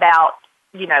knows about,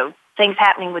 you know, things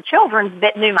happening with children,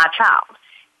 but knew my child.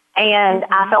 And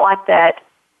I felt like that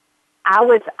I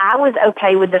was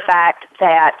okay with the fact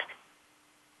that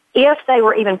if they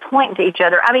were even pointing to each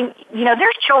other, I mean, you know,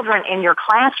 there's children in your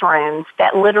classrooms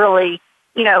that literally,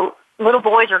 you know, little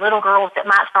boys or little girls that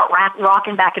might start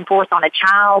rocking back and forth on a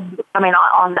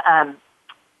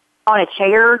on a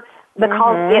chair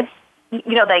because it's,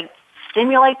 you know, they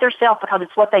stimulate themselves because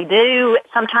it's what they do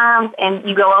sometimes, and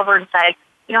you go over and say,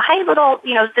 you know, hey, little,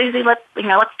 you know, Susie, let's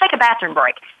take a bathroom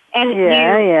break. And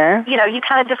you know, you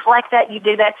kind of deflect that, you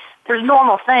do that. There's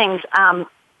normal things.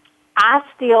 I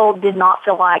still did not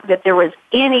feel like that there was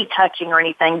any touching or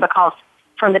anything because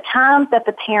from the time that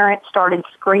the parent started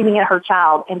screaming at her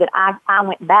child and that I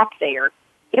went back there,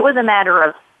 it was a matter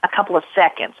of a couple of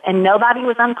seconds. And nobody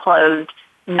was unclothed.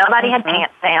 Nobody had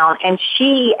pants down. And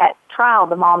she, at trial,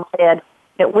 the mom said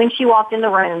that when she walked in the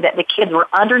room that the kids were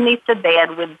underneath the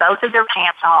bed with both of their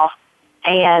pants off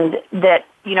and that,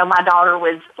 you know, my daughter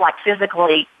was, like,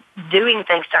 physically doing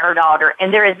things to her daughter.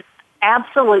 And there is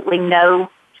absolutely no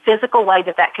physical way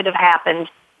that could have happened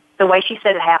the way she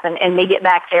said it happened, and me get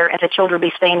back there and the children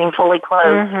be standing fully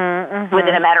clothed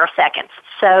within a matter of seconds.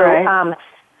 So,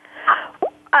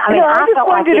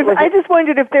 I just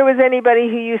wondered if there was anybody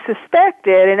who you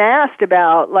suspected and asked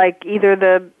about, like either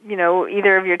of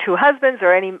your two husbands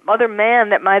or any other man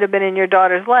that might have been in your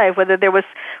daughter's life, whether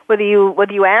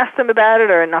you asked them about it,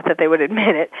 or not that they would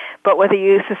admit it, but whether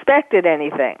you suspected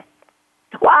anything.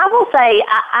 Well, I will say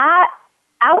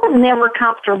I was never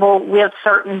comfortable with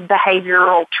certain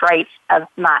behavioral traits of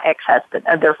my ex-husband,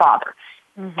 of their father.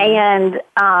 And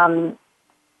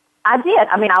I did.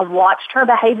 I mean, I watched her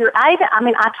behavior. I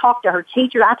talked to her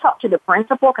teacher. I talked to the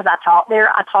principal because I taught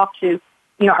there. I talked to,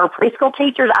 you know, her preschool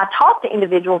teachers. I talked to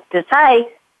individuals to say,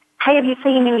 hey, have you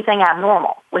seen anything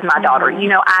abnormal with my daughter? You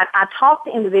know, I talked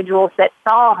to individuals that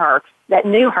saw her, that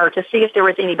knew her, to see if there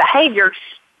was any behavior.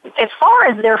 As far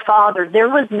as their father, there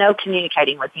was no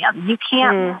communicating with him. You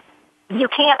can't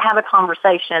have a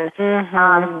conversation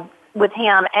with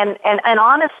him. And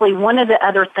honestly, one of the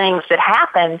other things that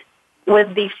happened was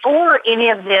before any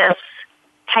of this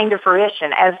came to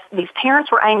fruition, as these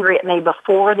parents were angry at me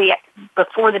before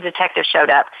the detective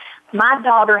showed up, my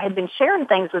daughter had been sharing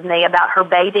things with me about her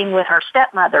bathing with her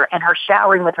stepmother and her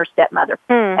showering with her stepmother.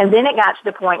 And then it got to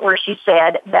the point where she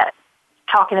said that,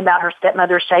 talking about her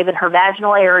stepmother shaving her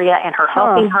vaginal area and her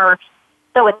helping her.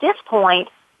 So at this point,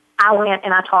 I went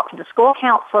and I talked to the school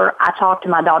counselor. I talked to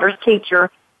my daughter's teacher.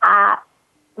 I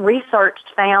researched,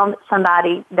 found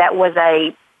somebody that was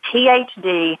a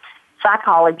PhD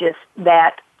psychologist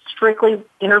that strictly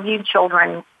interviewed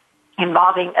children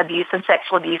involving abuse and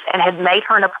sexual abuse and had made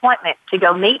her an appointment to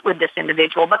go meet with this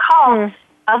individual because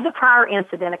of the prior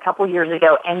incident a couple of years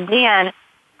ago, and then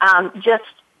just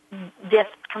this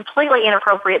completely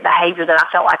inappropriate behavior that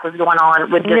I felt like was going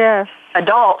on with this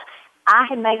adult. I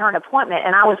had made her an appointment,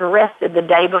 and I was arrested the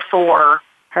day before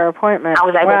her appointment. I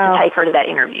was able to take her to that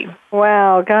interview.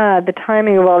 Wow, God, the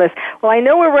timing of all this. Well, I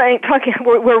know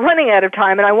we're running out of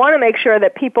time, and I want to make sure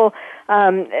that people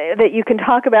that you can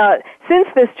talk about since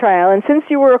this trial and since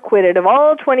you were acquitted of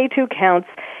all 22 counts,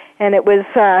 and it was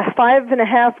a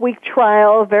 5.5-week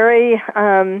trial, very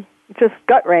just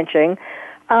gut-wrenching.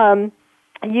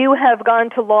 You have gone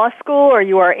to law school, or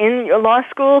you are in law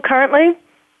school currently?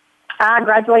 I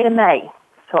graduated in May,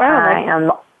 so I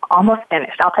am almost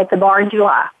finished. I'll take the bar in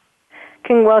July.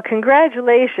 Well,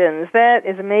 congratulations. That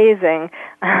is amazing.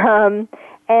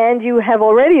 And you have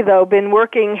already, though, been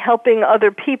working, helping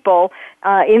other people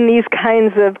in these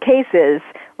kinds of cases,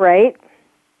 right?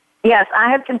 Yes,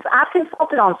 I've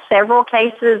consulted on several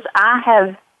cases. I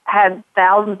have had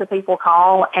thousands of people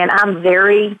call, and I'm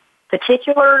very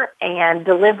particular and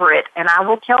deliberate, and I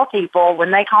will tell people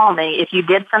when they call me, if you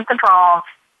did something wrong,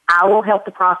 I will help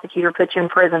the prosecutor put you in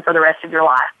prison for the rest of your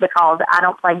life, because I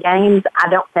don't play games. I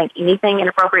don't think anything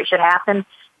inappropriate should happen.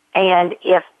 And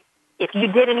if you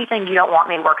did anything, you don't want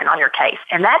me working on your case.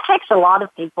 And that takes a lot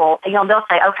of people. They'll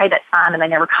say, okay, that's fine, and they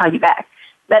never call you back.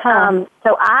 But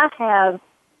so I have,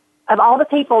 of all the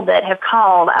people that have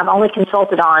called, I've only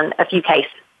consulted on a few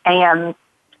cases. And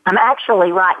I'm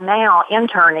actually right now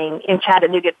interning in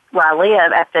Chattanooga, where I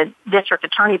live, at the district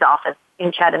attorney's office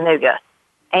in Chattanooga.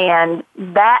 And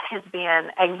that has been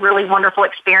a really wonderful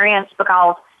experience,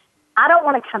 because I don't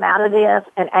want to come out of this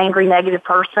an angry, negative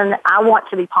person. I want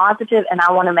to be positive, and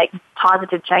I want to make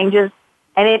positive changes.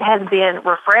 And it has been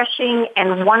refreshing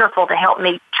and wonderful to help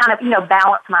me kind of,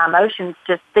 balance my emotions,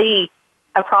 to see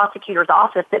a prosecutor's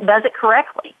office that does it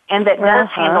correctly and that does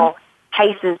handle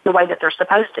cases the way that they're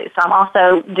supposed to. So I'm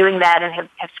also doing that, and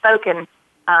have spoken,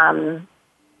 in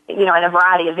a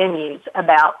variety of venues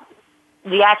about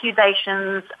the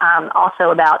accusations,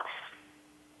 also about,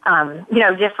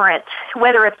 different,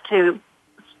 whether it's to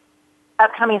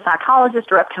upcoming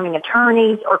psychologists or upcoming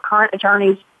attorneys or current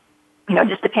attorneys,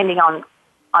 just depending on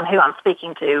who I'm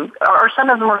speaking to. Or some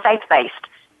of them are faith-based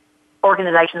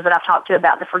organizations that I've talked to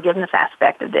about the forgiveness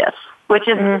aspect of this, which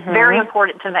is very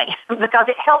important to me, because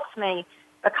it helps me.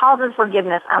 Because of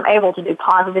forgiveness, I'm able to do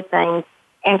positive things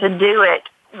and to do it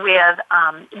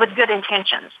with good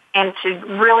intentions, and to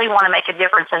really want to make a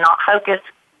difference and not focus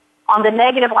on the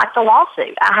negative, like the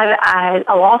lawsuit. I had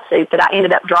a lawsuit that I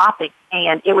ended up dropping,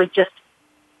 and it was just,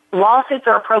 lawsuits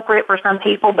are appropriate for some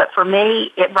people, but for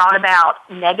me, it brought about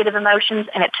negative emotions,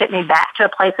 and it took me back to a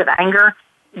place of anger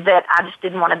that I just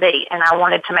didn't want to be, and I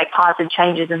wanted to make positive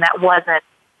changes, and that wasn't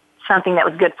something that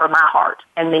was good for my heart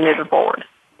and me moving forward.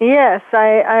 Yes,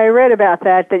 I read about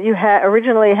that you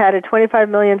originally had a $25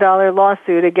 million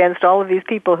lawsuit against all of these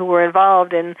people who were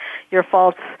involved in your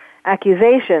false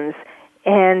accusations,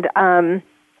 and that's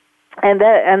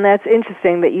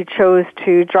interesting that you chose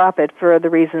to drop it for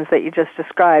the reasons that you just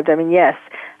described. I mean, yes,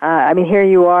 here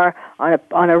you are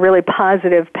on a really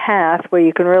positive path where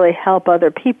you can really help other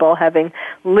people, having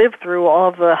lived through all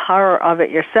of the horror of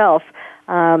it yourself.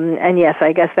 And yes,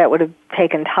 I guess that would have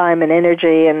taken time and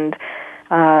energy and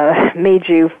made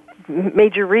you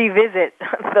revisit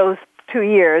those 2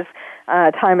 years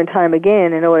time and time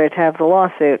again in order to have the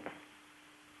lawsuit.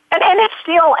 And it's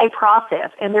still a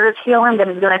process, and there is healing that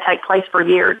is going to take place for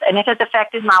years, and it has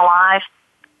affected my life.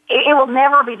 It will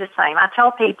never be the same. I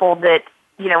tell people that,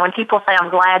 when people say, I'm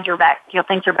glad you're back,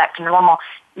 things are back to normal,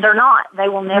 they're not. They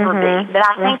will never be. But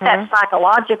I think that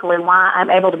psychologically why I'm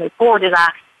able to move forward is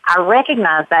I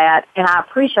recognize that, and I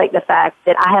appreciate the fact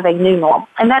that I have a new normal,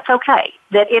 and that's okay.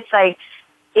 That it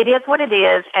is what it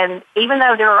is, and even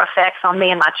though there are effects on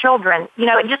me and my children,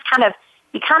 it just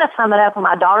you kind of sum it up when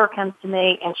my daughter comes to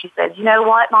me and she says, you know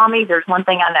what, Mommy, there's one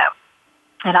thing I know.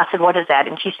 And I said, what is that?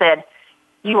 And she said,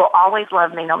 you will always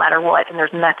love me no matter what, and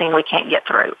there's nothing we can't get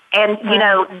through. And,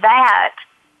 that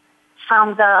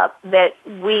sums up that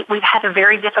we've had a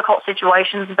very difficult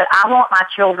situations, but I want my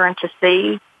children to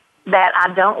see that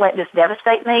I don't let this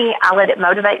devastate me. I let it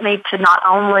motivate me to not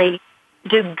only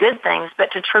do good things,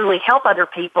 but to truly help other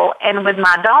people. And with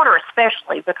my daughter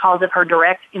especially, because of her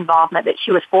direct involvement that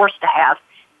she was forced to have,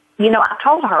 I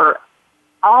told her,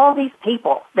 all these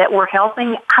people that we're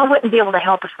helping, I wouldn't be able to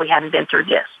help if we hadn't been through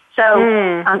this. So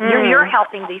you're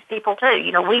helping these people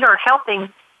too. We are helping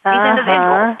these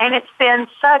individuals. And it's been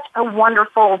such a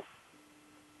wonderful,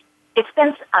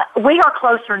 we are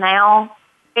closer now,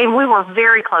 and we were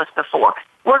very close before.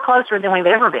 we're closer than we've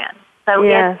ever been. So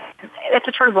yes. it's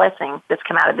a true blessing that's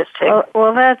come out of this too.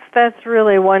 Well, that's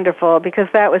really wonderful, because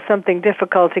that was something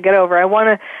difficult to get over. I want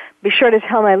to be sure to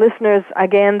tell my listeners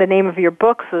again the name of your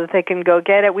book so that they can go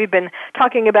get it. We've been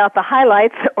talking about the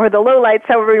highlights or the lowlights,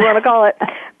 however you want to call it,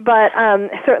 but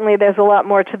certainly there's a lot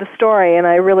more to the story, and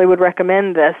I really would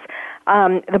recommend this.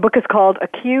 The book is called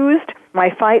Accused: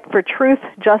 My Fight for Truth,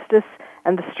 Justice,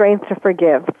 and the Strength to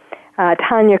Forgive.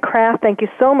 Tanya Kraft, thank you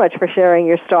so much for sharing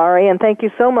your story, and thank you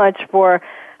so much for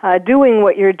doing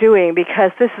what you're doing,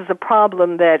 because this is a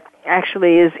problem that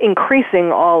actually is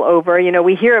increasing all over. You know,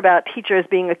 we hear about teachers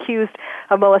being accused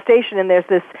of molestation, and there's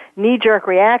this knee-jerk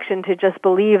reaction to just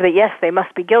believe that, yes, they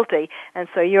must be guilty. And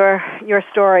so your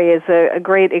story is a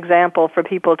great example for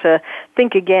people to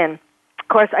think again. Of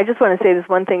course, I just want to say this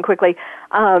one thing quickly.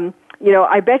 You know,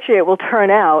 I bet you it will turn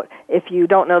out, if you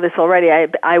don't know this already,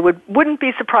 I wouldn't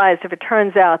be surprised if it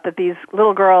turns out that these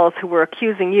little girls who were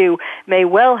accusing you may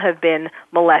well have been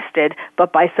molested,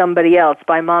 but by somebody else,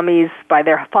 by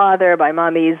their father, by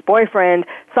mommy's boyfriend,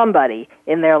 somebody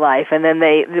in their life. And then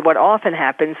what often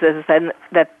happens is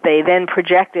that they then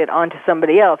project it onto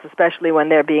somebody else, especially when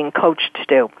they're being coached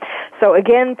to. So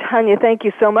again, Tanya, thank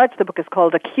you so much. The book is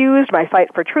called Accused: My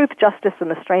Fight for Truth, Justice, and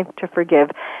the Strength to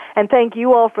Forgive. And thank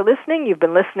you all for listening. You've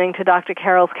been listening to Dr.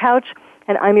 Carol's Couch,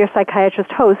 and I'm your psychiatrist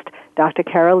host, Dr.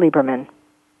 Carol Lieberman.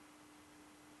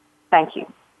 Thank you.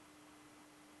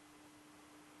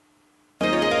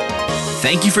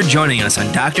 Thank you for joining us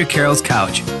on Dr. Carol's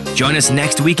Couch. Join us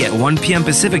next week at 1 p.m.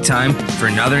 Pacific Time for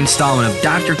another installment of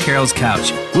Dr. Carol's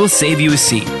Couch. We'll save you a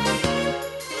seat.